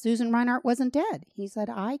because Susan Reinhardt wasn't dead. He said,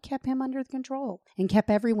 I kept him under control and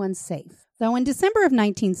kept everyone safe. So in December of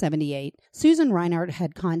 1978, Susan Reinhardt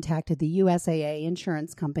had contacted the USAA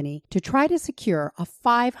insurance company to try to secure a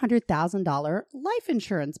 $500,000 life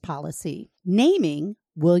insurance policy, naming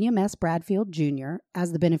William S. Bradfield Jr.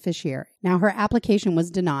 as the beneficiary. Now, her application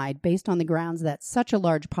was denied based on the grounds that such a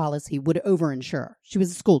large policy would overinsure. She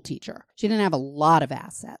was a school teacher. She didn't have a lot of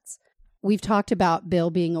assets. We've talked about Bill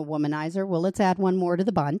being a womanizer. Well, let's add one more to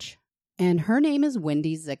the bunch. And her name is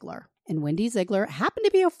Wendy Ziegler. And Wendy Ziegler happened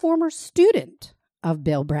to be a former student of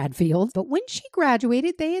Bill Bradfield. But when she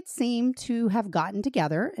graduated, they had seemed to have gotten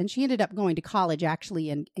together, and she ended up going to college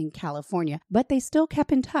actually in California, but they still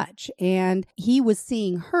kept in touch. And he was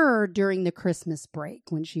seeing her during the Christmas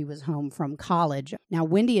break when she was home from college. Now,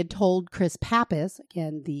 Wendy had told Chris Pappas,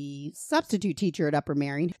 again, the substitute teacher at Upper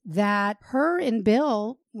Marion, that her and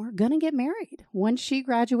Bill were going to get married once she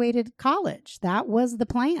graduated college. That was the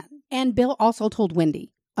plan. And Bill also told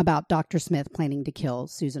Wendy about Dr. Smith planning to kill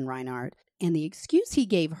Susan Reinhardt. And the excuse he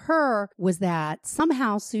gave her was that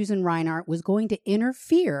somehow Susan Reinhardt was going to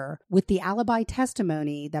interfere with the alibi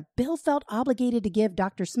testimony that Bill felt obligated to give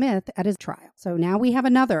Dr. Smith at his trial. So now we have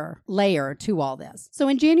another layer to all this. So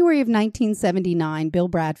in January of 1979, Bill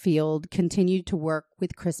Bradfield continued to work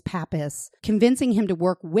with Chris Pappas, convincing him to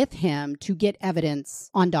work with him to get evidence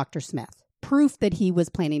on Dr. Smith. Proof that he was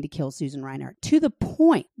planning to kill Susan Reinhardt, to the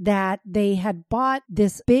point that they had bought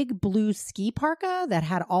this big blue ski parka that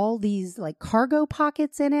had all these like cargo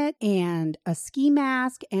pockets in it and a ski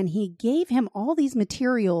mask, and he gave him all these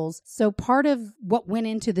materials. So part of what went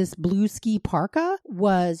into this blue ski parka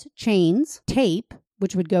was chains, tape,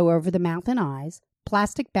 which would go over the mouth and eyes,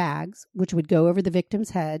 plastic bags, which would go over the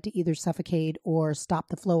victim's head to either suffocate or stop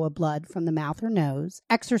the flow of blood from the mouth or nose,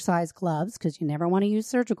 exercise gloves, because you never want to use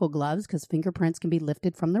surgical gloves because fingerprints can be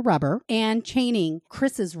lifted from the rubber, and chaining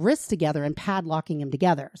Chris's wrists together and padlocking him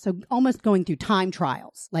together. So almost going through time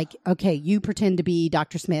trials. Like, okay, you pretend to be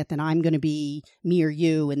Dr. Smith and I'm going to be me or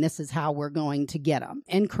you, and this is how we're going to get him.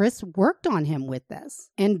 And Chris worked on him with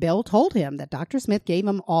this. And Bill told him that Dr. Smith gave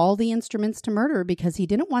him all the instruments to murder because he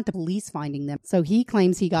didn't want the police finding them. So he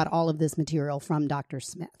claims he got all of this material from Dr.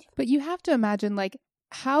 Smith. But you have to imagine, like,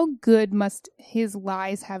 how good must his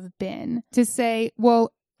lies have been to say,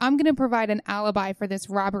 well, I'm going to provide an alibi for this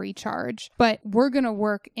robbery charge, but we're going to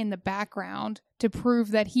work in the background to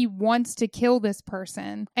prove that he wants to kill this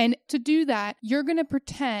person. And to do that, you're going to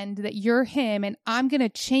pretend that you're him, and I'm going to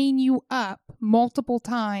chain you up multiple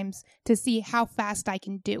times to see how fast I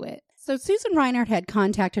can do it. So Susan Reinhardt had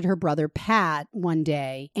contacted her brother Pat one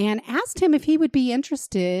day and asked him if he would be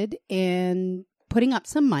interested in putting up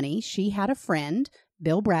some money. She had a friend,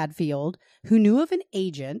 Bill Bradfield, who knew of an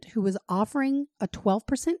agent who was offering a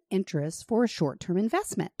 12% interest for a short-term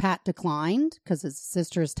investment. Pat declined because his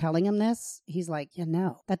sister is telling him this. He's like, yeah,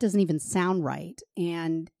 no, that doesn't even sound right.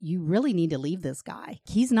 And you really need to leave this guy.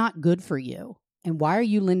 He's not good for you. And why are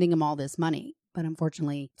you lending him all this money? But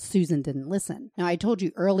unfortunately, Susan didn't listen. Now, I told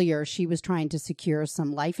you earlier she was trying to secure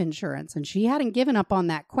some life insurance, and she hadn't given up on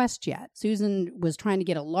that quest yet. Susan was trying to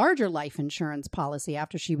get a larger life insurance policy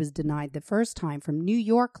after she was denied the first time from New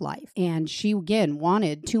York Life. And she, again,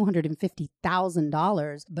 wanted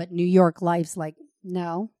 $250,000, but New York Life's like,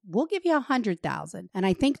 no, we'll give you $100,000. And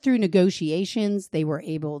I think through negotiations, they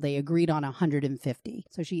agreed on $150,000.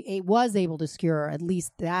 So she was able to secure at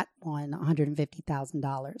least that one,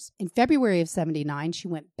 $150,000. In February of 79, she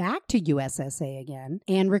went back to USSA again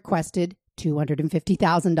and requested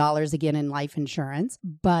 $250,000 again in life insurance,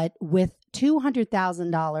 but with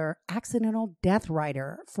 $200,000 accidental death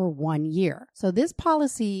rider for 1 year. So this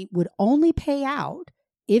policy would only pay out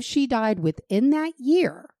if she died within that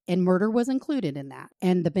year, and murder was included in that.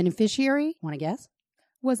 And the beneficiary, want to guess?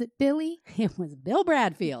 Was it Billy? It was Bill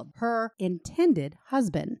Bradfield, her intended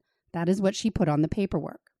husband. That is what she put on the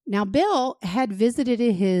paperwork. Now, Bill had visited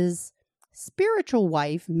his spiritual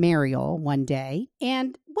wife, Mariel, one day.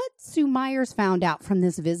 And what Sue Myers found out from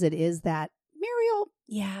this visit is that Mariel,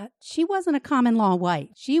 she wasn't a common law wife.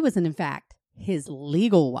 She was, in fact, his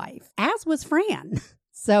legal wife, as was Fran.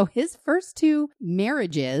 So his first two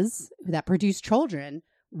marriages that produced children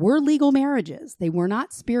were legal marriages. They were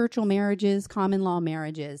not spiritual marriages, common law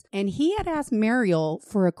marriages. And he had asked Mariel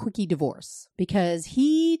for a quickie divorce because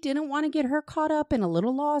he didn't want to get her caught up in a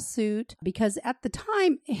little lawsuit, because at the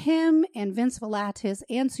time, him and Vince Volatis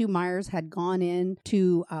and Sue Myers had gone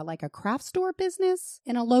into like a craft store business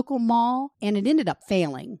in a local mall, and it ended up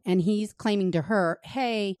failing. And he's claiming to her,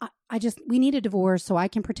 hey, we need a divorce so I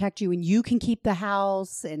can protect you and you can keep the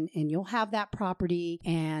house and you'll have that property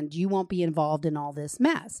and you won't be involved in all this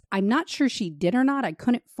mess. I'm not sure she did or not. I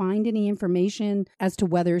couldn't find any information as to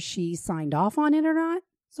whether she signed off on it or not.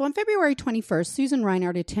 So on February 21st, Susan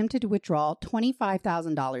Reinhardt attempted to withdraw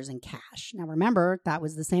 $25,000 in cash. Now remember, that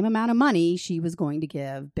was the same amount of money she was going to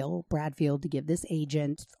give Bill Bradfield to give this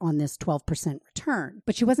agent on this 12% return,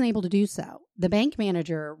 but she wasn't able to do so. The bank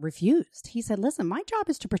manager refused. He said, listen, my job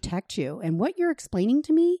is to protect you, and what you're explaining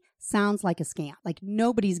to me sounds like a scam. Like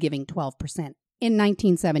nobody's giving 12%. In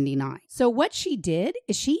 1979. So what she did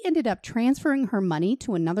is she ended up transferring her money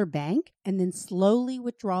to another bank and then slowly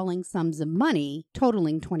withdrawing sums of money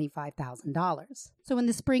totaling $25,000. So in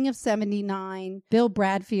the spring of 79, Bill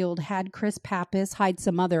Bradfield had Chris Pappas hide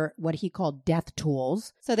some other what he called death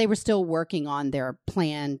tools. So they were still working on their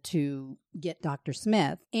plan to get Dr.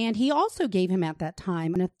 Smith. And he also gave him at that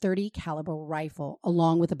time a .30 caliber rifle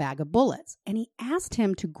along with a bag of bullets. And he asked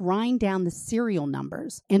him to grind down the serial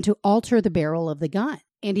numbers and to alter the barrel of the gun.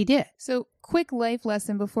 And he did. So, quick life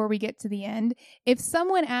lesson before we get to the end. If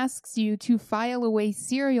someone asks you to file away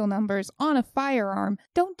serial numbers on a firearm,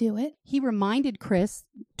 don't do it. He reminded Chris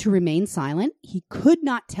to remain silent. He could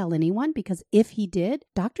not tell anyone because if he did,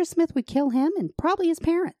 Dr. Smith would kill him and probably his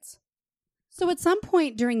parents. So at some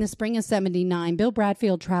point during the spring of 79, Bill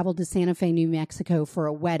Bradfield traveled to Santa Fe, New Mexico for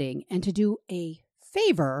a wedding and to do a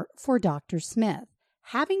favor for Dr. Smith,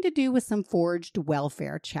 having to do with some forged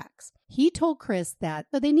welfare checks. He told Chris that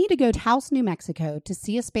they need to go to Taos, New Mexico to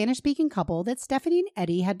see a Spanish-speaking couple that Stephanie and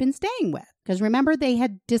Eddie had been staying with. Because remember, they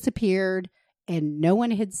had disappeared and no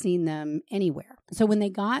one had seen them anywhere. So when they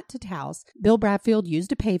got to Taos, Bill Bradfield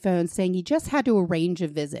used a payphone saying he just had to arrange a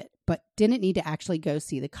visit, but didn't need to actually go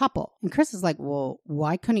see the couple. And Chris is like, well,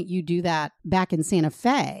 why couldn't you do that back in Santa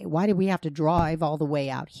Fe? Why did we have to drive all the way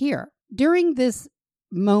out here? During this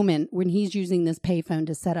moment when he's using this payphone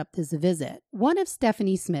to set up this visit, one of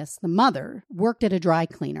Stephanie Smith's, the mother, worked at a dry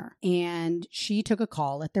cleaner and she took a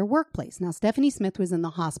call at their workplace. Now, Stephanie Smith was in the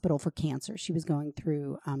hospital for cancer. She was going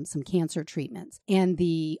through some cancer treatments, and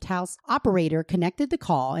the Taos operator connected the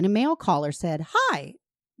call and a male caller said, "Hi,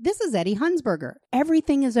 this is Eddie Hunsberger.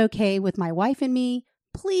 Everything is okay with my wife and me.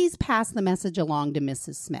 Please pass the message along to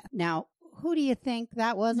Mrs. Smith." Now, who do you think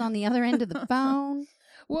that was on the other end of the phone?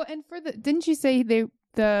 Well, and didn't you say the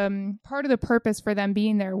part of the purpose for them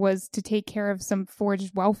being there was to take care of some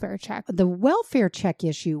forged welfare check? The welfare check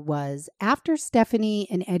issue was after Stephanie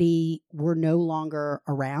and Eddie were no longer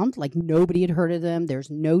around, like nobody had heard of them,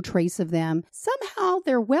 there's no trace of them. Somehow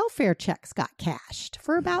their welfare checks got cashed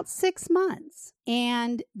for about 6 months.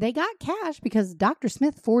 And they got cashed because Dr.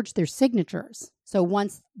 Smith forged their signatures. So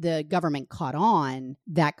once the government caught on,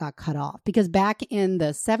 that got cut off. Because back in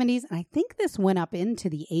the 70s, and I think this went up into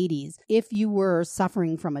the 80s, if you were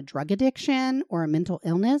suffering from a drug addiction or a mental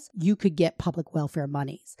illness, you could get public welfare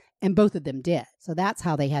monies. And both of them did. So that's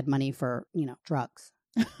how they had money for, drugs.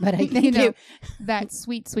 But I think that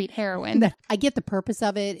sweet, sweet heroin. I get the purpose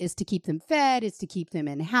of it is to keep them fed, is to keep them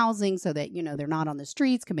in housing so that, they're not on the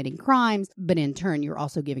streets committing crimes. But in turn, you're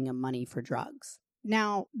also giving them money for drugs.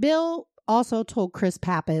 Now, Bill also told Chris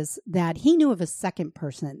Pappas that he knew of a second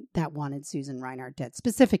person that wanted Susan Reinhardt dead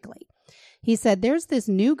specifically. He said, there's this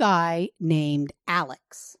new guy named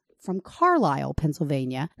Alex from Carlisle,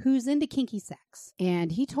 Pennsylvania, who's into kinky sex.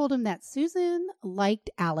 And he told him that Susan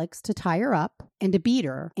liked Alex to tie her up and to beat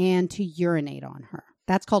her and to urinate on her.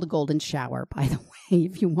 That's called a golden shower, by the way,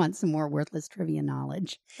 if you want some more worthless trivia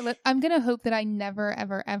knowledge. I'm going to hope that I never,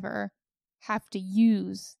 ever, ever have to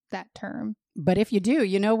use that term. But if you do,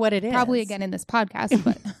 you know what it is. Probably again in this podcast.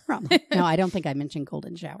 But Probably. No, I don't think I mentioned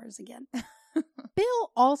golden showers again.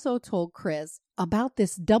 Bill also told Chris about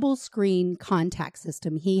this double screen contact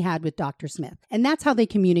system he had with Dr. Smith. And that's how they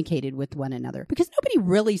communicated with one another because nobody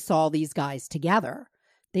really saw these guys together.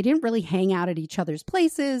 They didn't really hang out at each other's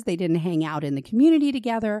places. They didn't hang out in the community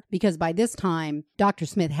together because by this time, Dr.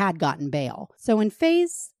 Smith had gotten bail. So in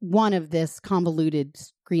phase 1 of this convoluted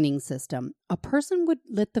screening system, a person would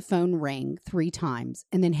let the phone ring 3 times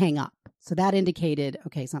and then hang up. So that indicated,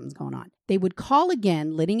 okay, something's going on. They would call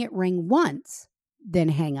again, letting it ring once, then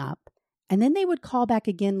hang up. And then they would call back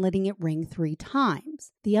again, letting it ring 3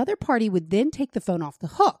 times. The other party would then take the phone off the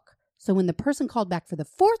hook. So when the person called back for the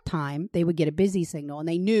 4th time, they would get a busy signal and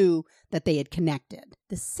they knew that they had connected.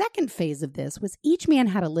 The second phase of this was each man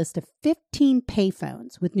had a list of 15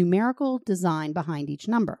 payphones with numerical design behind each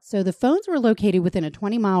number. So the phones were located within a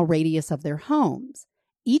 20-mile radius of their homes.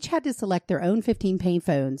 Each had to select their own 15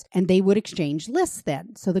 payphones and they would exchange lists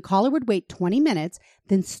then. So the caller would wait 20 minutes,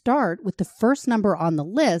 then start with the first number on the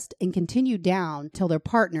list and continue down till their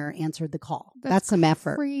partner answered the call. That's some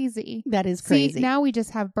effort. Crazy. That is crazy. See, now we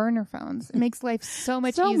just have burner phones. It makes life so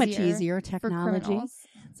much easier. So much easier technology.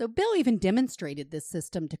 So Bill even demonstrated this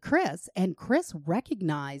system to Chris, and Chris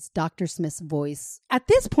recognized Dr. Smith's voice. At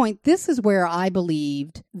this point, this is where I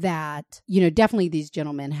believed that, definitely these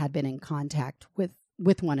gentlemen had been in contact with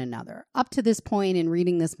one another. Up to this point in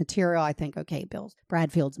reading this material, I think, okay, Bill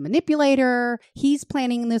Bradfield's a manipulator. He's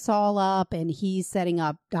planning this all up, and he's setting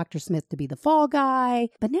up Dr. Smith to be the fall guy.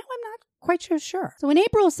 But now I'm not quite so sure. So in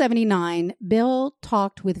April of 79, Bill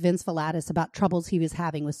talked with Vince Velatis about troubles he was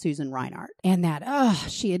having with Susan Reinhardt, and that,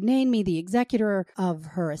 she had named me the executor of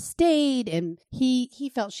her estate, and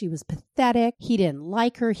he felt she was pathetic. He didn't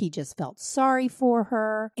like her. He just felt sorry for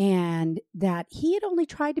her, and that he had only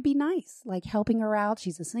tried to be nice, like helping her out.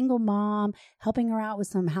 She's a single mom, helping her out with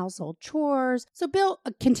some household chores. So Bill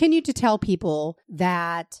continued to tell people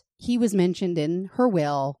that he was mentioned in her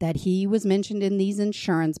will, that he was mentioned in these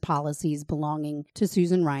insurance policies belonging to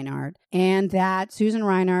Susan Reinhardt, and that Susan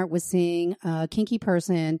Reinhardt was seeing a kinky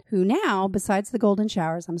person who now, besides the golden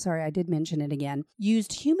showers, I'm sorry, I did mention it again,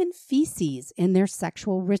 used human feces in their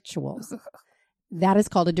sexual rituals. That is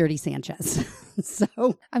called a dirty Sanchez.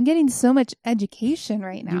 So I'm getting so much education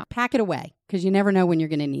right now. You pack it away because you never know when you're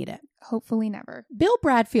going to need it. Hopefully never. Bill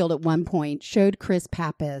Bradfield at one point showed Chris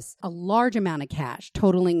Pappas a large amount of cash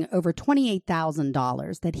totaling over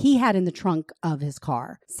 $28,000 that he had in the trunk of his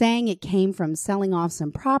car, saying it came from selling off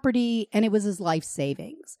some property and it was his life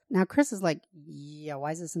savings. Now, Chris is like, yeah,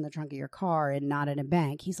 why is this in the trunk of your car and not in a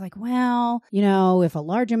bank? He's like, well, if a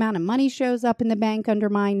large amount of money shows up in the bank under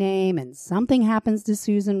my name and something happens to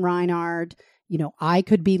Susan Reinhardt, I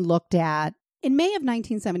could be looked at. In May of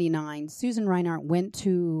 1979, Susan Reinhardt went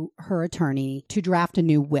to her attorney to draft a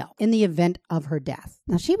new will in the event of her death.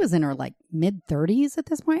 Now, she was in her mid-30s at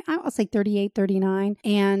this point. I'll say 38, 39.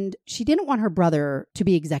 And she didn't want her brother to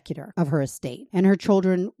be executor of her estate. And her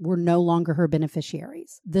children were no longer her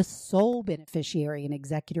beneficiaries. The sole beneficiary and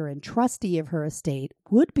executor and trustee of her estate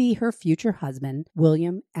would be her future husband,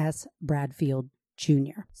 William S. Bradfield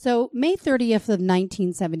Jr. So May 30th of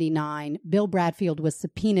 1979, Bill Bradfield was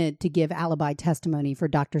subpoenaed to give alibi testimony for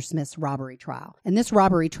Dr. Smith's robbery trial. And this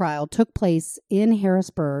robbery trial took place in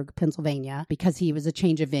Harrisburg, Pennsylvania, because he was a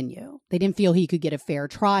change of venue. They didn't feel he could get a fair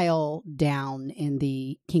trial down in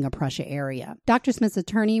the King of Prussia area. Dr. Smith's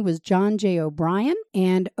attorney was John J. O'Brien,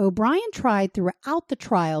 and O'Brien tried throughout the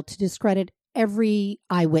trial to discredit every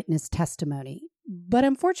eyewitness testimony. But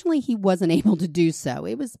unfortunately, he wasn't able to do so.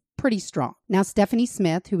 It was pretty strong. Now, Stephanie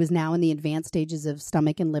Smith, who is now in the advanced stages of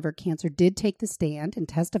stomach and liver cancer, did take the stand and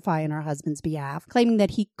testify on her husband's behalf, claiming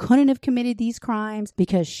that he couldn't have committed these crimes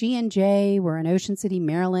because she and Jay were in Ocean City,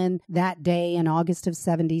 Maryland that day in August of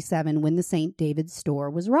 77 when the St. David's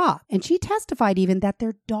store was robbed. And she testified even that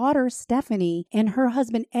their daughter, Stephanie, and her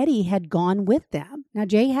husband, Eddie, had gone with them. Now,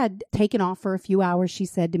 Jay had taken off for a few hours, she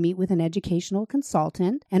said, to meet with an educational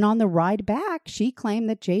consultant. And on the ride back, she claimed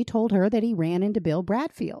that Jay told her that he ran into Bill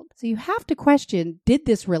Bradfield. So you have to question, did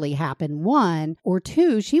this really happen? One, or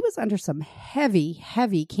two, she was under some heavy,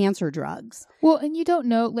 heavy cancer drugs. Well, and you don't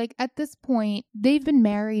know, at this point, they've been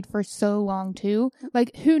married for so long too.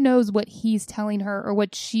 Who knows what he's telling her or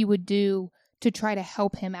what she would do to try to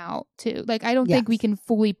help him out too. I don't think we can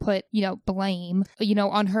fully put, blame,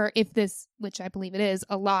 on her if this, which I believe it is,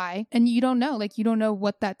 a lie. And you don't know, you don't know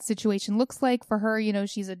what that situation looks like for her.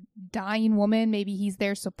 She's a dying woman. Maybe he's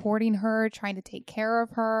there supporting her, trying to take care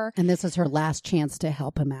of her. And this is her last chance to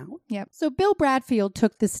help him out. Yep. So Bill Bradfield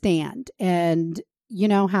took the stand, and you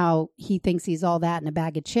know how he thinks he's all that in a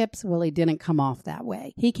bag of chips? Well, he didn't come off that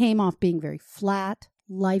way. He came off being very flat,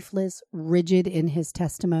 lifeless, rigid in his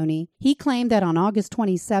testimony. He claimed that on August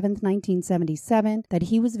 27th, 1977, that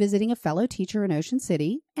he was visiting a fellow teacher in Ocean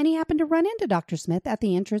City, and he happened to run into Dr. Smith at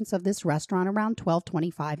the entrance of this restaurant around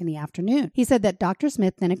 12:25 in the afternoon. He said that Dr.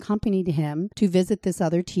 Smith then accompanied him to visit this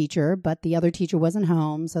other teacher, but the other teacher wasn't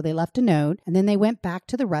home, so they left a note, and then they went back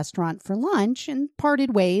to the restaurant for lunch and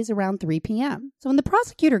parted ways around 3 p.m. So when the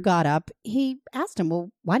prosecutor got up, he asked him,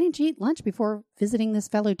 well, why didn't you eat lunch before visiting this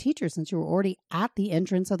fellow teacher since you were already at the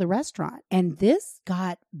entrance of the restaurant? And this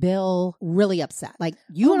got Bill really upset.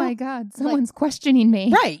 Oh my God, someone's questioning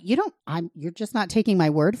me. Right. You're just not taking my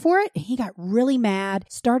word for it. And he got really mad,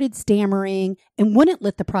 started stammering, and wouldn't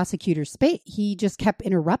let the prosecutor speak. He just kept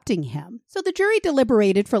interrupting him. So the jury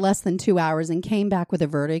deliberated for less than 2 hours and came back with a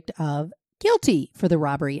verdict of guilty for the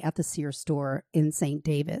robbery at the Sears store in St.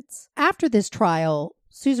 David's. After this trial,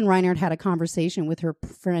 Susan Reinhardt had a conversation with her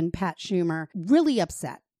friend Pat Schumer, really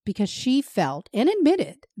upset because she felt and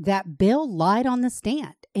admitted that Bill lied on the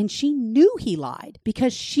stand. And she knew he lied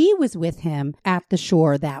because she was with him at the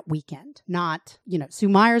shore that weekend. Not, Sue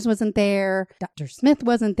Myers wasn't there. Dr. Smith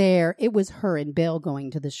wasn't there. It was her and Bill going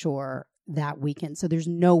to the shore that weekend. So there's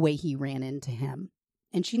no way he ran into him.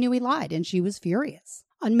 And she knew he lied, and she was furious.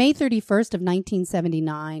 On May 31st of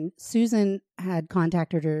 1979, Susan had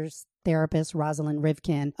contacted her therapist, Rosalind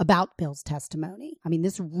Rivkin, about Bill's testimony. I mean,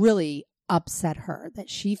 this really upset her, that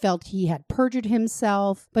she felt he had perjured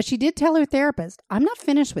himself. But she did tell her therapist, I'm not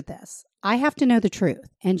finished with this. I have to know the truth.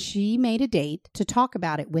 And she made a date to talk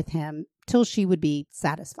about it with him till she would be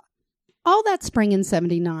satisfied. All that spring in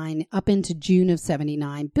 79 up into June of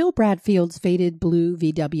 79, Bill Bradfield's faded blue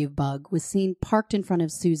VW Bug was seen parked in front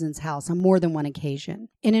of Susan's house on more than one occasion.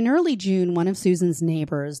 In an early June, one of Susan's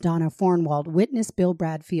neighbors, Donna Fornwald, witnessed Bill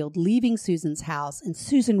Bradfield leaving Susan's house and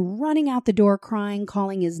Susan running out the door crying,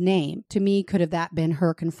 calling his name. To me, could have that been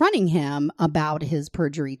her confronting him about his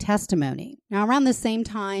perjury testimony. Now, around the same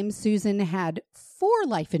time, Susan had 4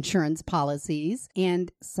 life insurance policies,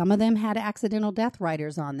 and some of them had accidental death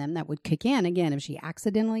riders on them that would kick in again if she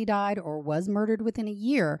accidentally died or was murdered within a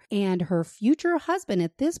year. And her future husband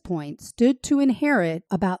at this point stood to inherit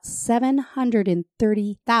about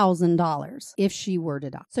 $730,000 if she were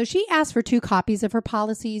to die. So she asked for 2 copies of her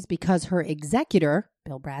policies because her executor,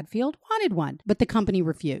 Bill Bradfield, wanted one, but the company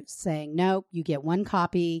refused, saying, no, you get 1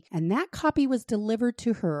 copy. And that copy was delivered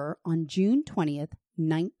to her on June 20th,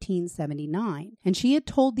 1979. And she had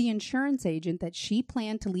told the insurance agent that she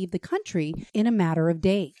planned to leave the country in a matter of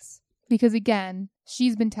days. Because again,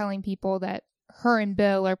 she's been telling people that her and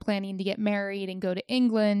Bill are planning to get married and go to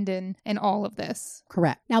England and all of this.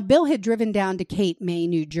 Correct. Now, Bill had driven down to Cape May,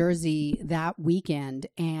 New Jersey that weekend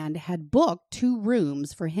and had booked 2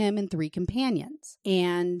 rooms for him and 3 companions.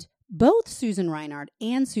 And both Susan Reinhardt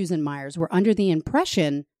and Susan Myers were under the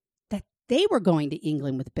impression that they were going to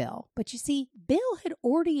England with Bill. But you see, Bill had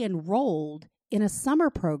already enrolled in a summer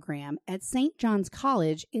program at St. John's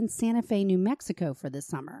College in Santa Fe, New Mexico for the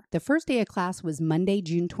summer. The first day of class was Monday,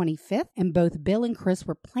 June 25th, and both Bill and Chris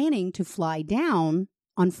were planning to fly down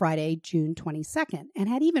on Friday, June 22nd, and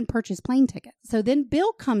had even purchased plane tickets. So then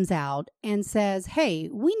Bill comes out and says, hey,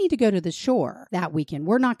 we need to go to the shore that weekend.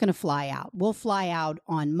 We're not going to fly out. We'll fly out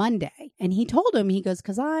on Monday. And he told him, he goes,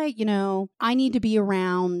 because I need to be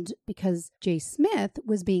around because Jay Smith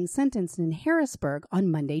was being sentenced in Harrisburg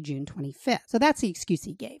on Monday, June 25th. So that's the excuse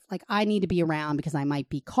he gave. Like, I need to be around because I might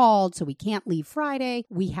be called, so we can't leave Friday.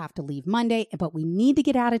 We have to leave Monday, but we need to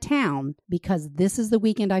get out of town because this is the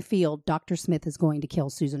weekend I feel Dr. Smith is going to kill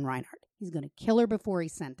Susan Reinhardt. He's going to kill her before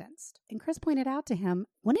he's sentenced. And Chris pointed out to him,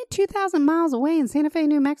 wouldn't 2,000 miles away in Santa Fe,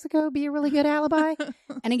 New Mexico be a really good alibi?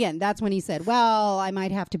 And again, that's when he said, well, I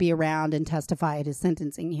might have to be around and testify at his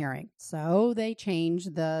sentencing hearing. So they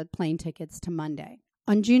changed the plane tickets to Monday.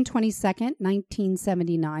 On June 22nd,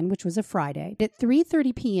 1979, which was a Friday, at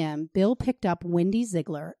 3:30 p.m., Bill picked up Wendy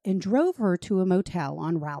Ziegler and drove her to a motel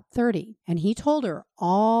on Route 30. And he told her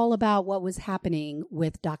all about what was happening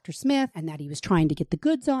with Dr. Smith and that he was trying to get the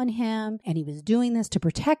goods on him and he was doing this to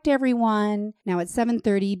protect everyone. Now at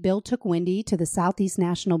 7:30, Bill took Wendy to the Southeast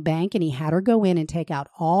National Bank and he had her go in and take out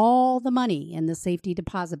all the money in the safety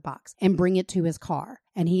deposit box and bring it to his car.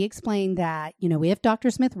 And he explained that, if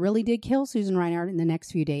Dr. Smith really did kill Susan Reinhardt in the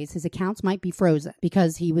next few days, his accounts might be frozen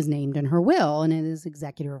because he was named in her will and is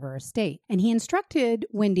executor of her estate. And he instructed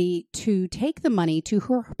Wendy to take the money to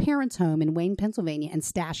her parents' home in Wayne, Pennsylvania and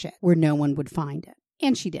stash it where no one would find it.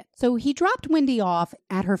 And she did. So he dropped Wendy off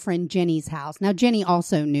at her friend Jenny's house. Now, Jenny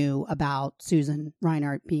also knew about Susan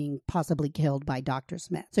Reinhardt being possibly killed by Dr.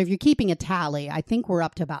 Smith. So if you're keeping a tally, I think we're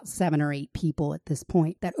up to about 7 or 8 people at this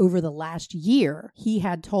point that over the last year, he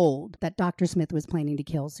had told that Dr. Smith was planning to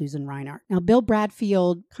kill Susan Reinhardt. Now, Bill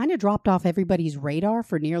Bradfield kind of dropped off everybody's radar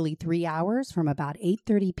for nearly 3 hours from about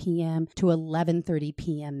 8:30 p.m. to 11:30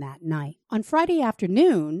 p.m. that night. On Friday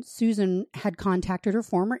afternoon, Susan had contacted her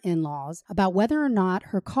former in-laws about whether or not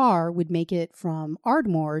her car would make it from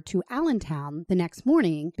Ardmore to Allentown the next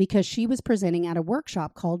morning because she was presenting at a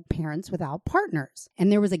workshop called Parents Without Partners. And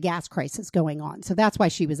there was a gas crisis going on. So that's why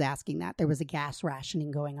she was asking that. There was a gas rationing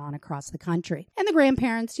going on across the country. And the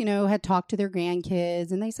grandparents, had talked to their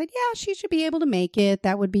grandkids and they said, yeah, she should be able to make it.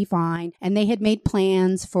 That would be fine. And they had made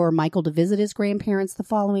plans for Michael to visit his grandparents the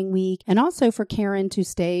following week and also for Karen to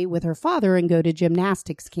stay with her father and go to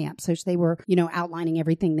gymnastics camp. So they were, outlining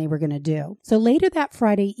everything they were going to do. So later that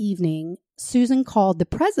Friday evening, Susan called the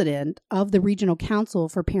president of the Regional Council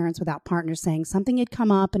for Parents Without Partners saying something had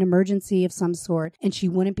come up, an emergency of some sort, and she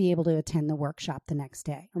wouldn't be able to attend the workshop the next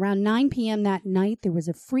day. Around 9 p.m. that night, there was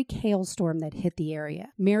a freak hailstorm that hit the area.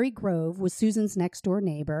 Mary Grove was Susan's next door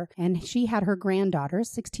neighbor, and she had her granddaughter,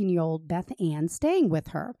 16-year-old Beth Ann, staying with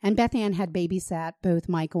her. And Beth Ann had babysat both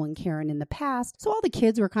Michael and Karen in the past, so all the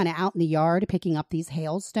kids were kind of out in the yard picking up these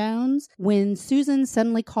hailstones when Susan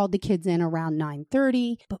suddenly called the kids in around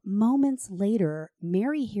 9:30, but moments later,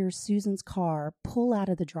 Mary hears Susan's car pull out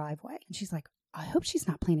of the driveway. And she's like, I hope she's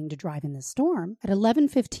not planning to drive in this storm. At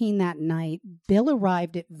 11:15 that night, Bill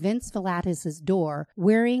arrived at Vince Velatis' door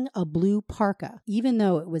wearing a blue parka, even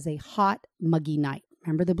though it was a hot, muggy night.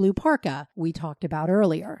 Remember the blue parka we talked about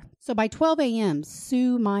earlier. So by 12 a.m.,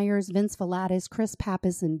 Sue Myers, Vince Velatis, Chris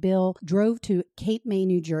Pappas, and Bill drove to Cape May,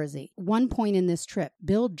 New Jersey. One point in this trip,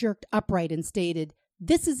 Bill jerked upright and stated,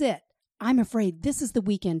 "This is it. I'm afraid this is the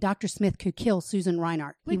weekend Dr. Smith could kill Susan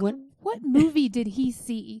Reinhardt." What movie did he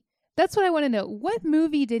see? That's what I want to know. What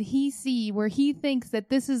movie did he see where he thinks that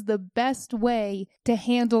this is the best way to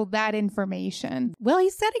handle that information? Well,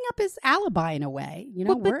 he's setting up his alibi in a way. You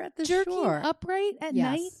know, we're at the jerking shore. upright at Yes,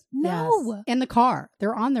 night? No. yes. In the car.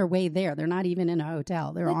 They're on their way there. They're not even in a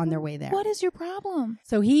hotel. They're on their way there. What is your problem?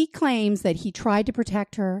 So he claims that he tried to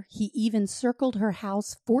protect her. He even circled her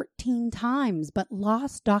house 14 times, but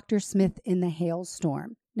lost Dr. Smith in the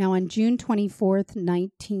hailstorm. Now, on June 24th,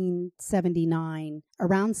 1979,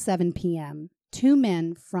 around 7 p.m., two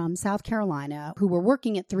men from South Carolina who were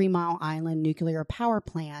working at 3 Mile Island Nuclear Power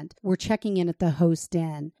Plant were checking in at the Host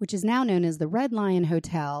Inn, which is now known as the Red Lion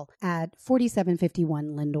Hotel at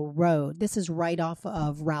 4751 Lindell Road. This is right off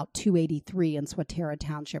of Route 283 in Swatara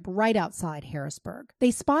Township, right outside Harrisburg.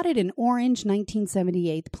 They spotted an orange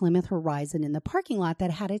 1978 Plymouth Horizon in the parking lot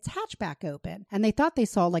that had its hatchback open, and they thought they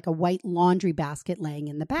saw like a white laundry basket laying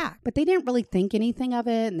in the back. But they didn't really think anything of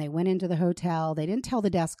it, and they went into the hotel. They didn't tell the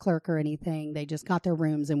desk clerk or anything. They just got their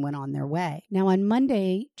rooms and went on their way. Now, on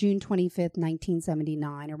Monday, June 25th,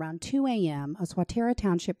 1979, around 2 a.m., a Swatara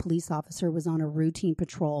Township police officer was on a routine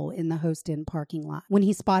patrol in the Host Inn parking lot when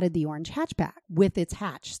he spotted the orange hatchback with its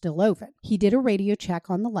hatch still open. He did a radio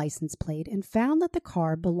check on the license plate and found that the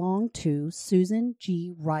car belonged to Susan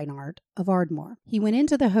G. Reinhardt of Ardmore. He went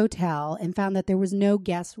into the hotel and found that there was no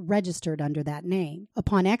guest registered under that name.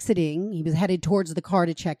 Upon exiting, he was headed towards the car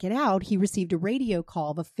to check it out. He received a radio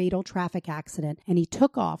call of a fatal traffic accident, and he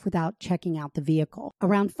took off without checking out the vehicle.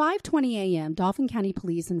 Around 5:20 a.m., Dauphin County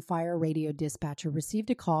Police and Fire Radio Dispatcher received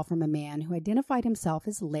a call from a man who identified himself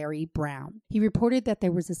as Larry Brown. He reported that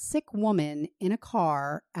there was a sick woman in a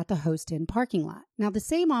car at the Host Inn parking lot. Now, the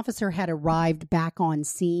same officer had arrived back on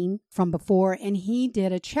scene from before, and he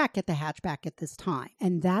did a check at the hatchback at this time.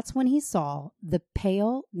 And that's when he saw the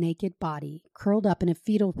pale, naked body curled up in a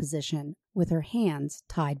fetal position with her hands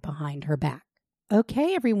tied behind her back.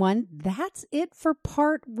 Okay, everyone, that's it for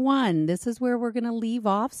part 1. This is where we're going to leave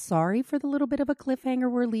off. Sorry for the little bit of a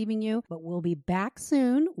cliffhanger we're leaving you, but we'll be back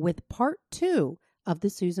soon with part 2 of the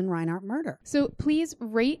Susan Reinhardt murder. So please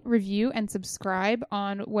rate, review, and subscribe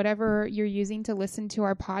on whatever you're using to listen to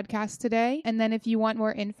our podcast today. And then if you want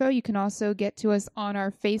more info, you can also get to us on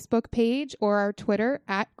our Facebook page or our Twitter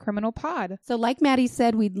 @CriminalPod. So like Maddie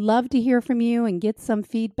said, we'd love to hear from you and get some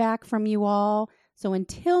feedback from you all. So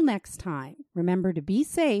until next time, remember to be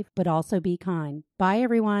safe, but also be kind. Bye,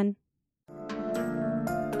 everyone.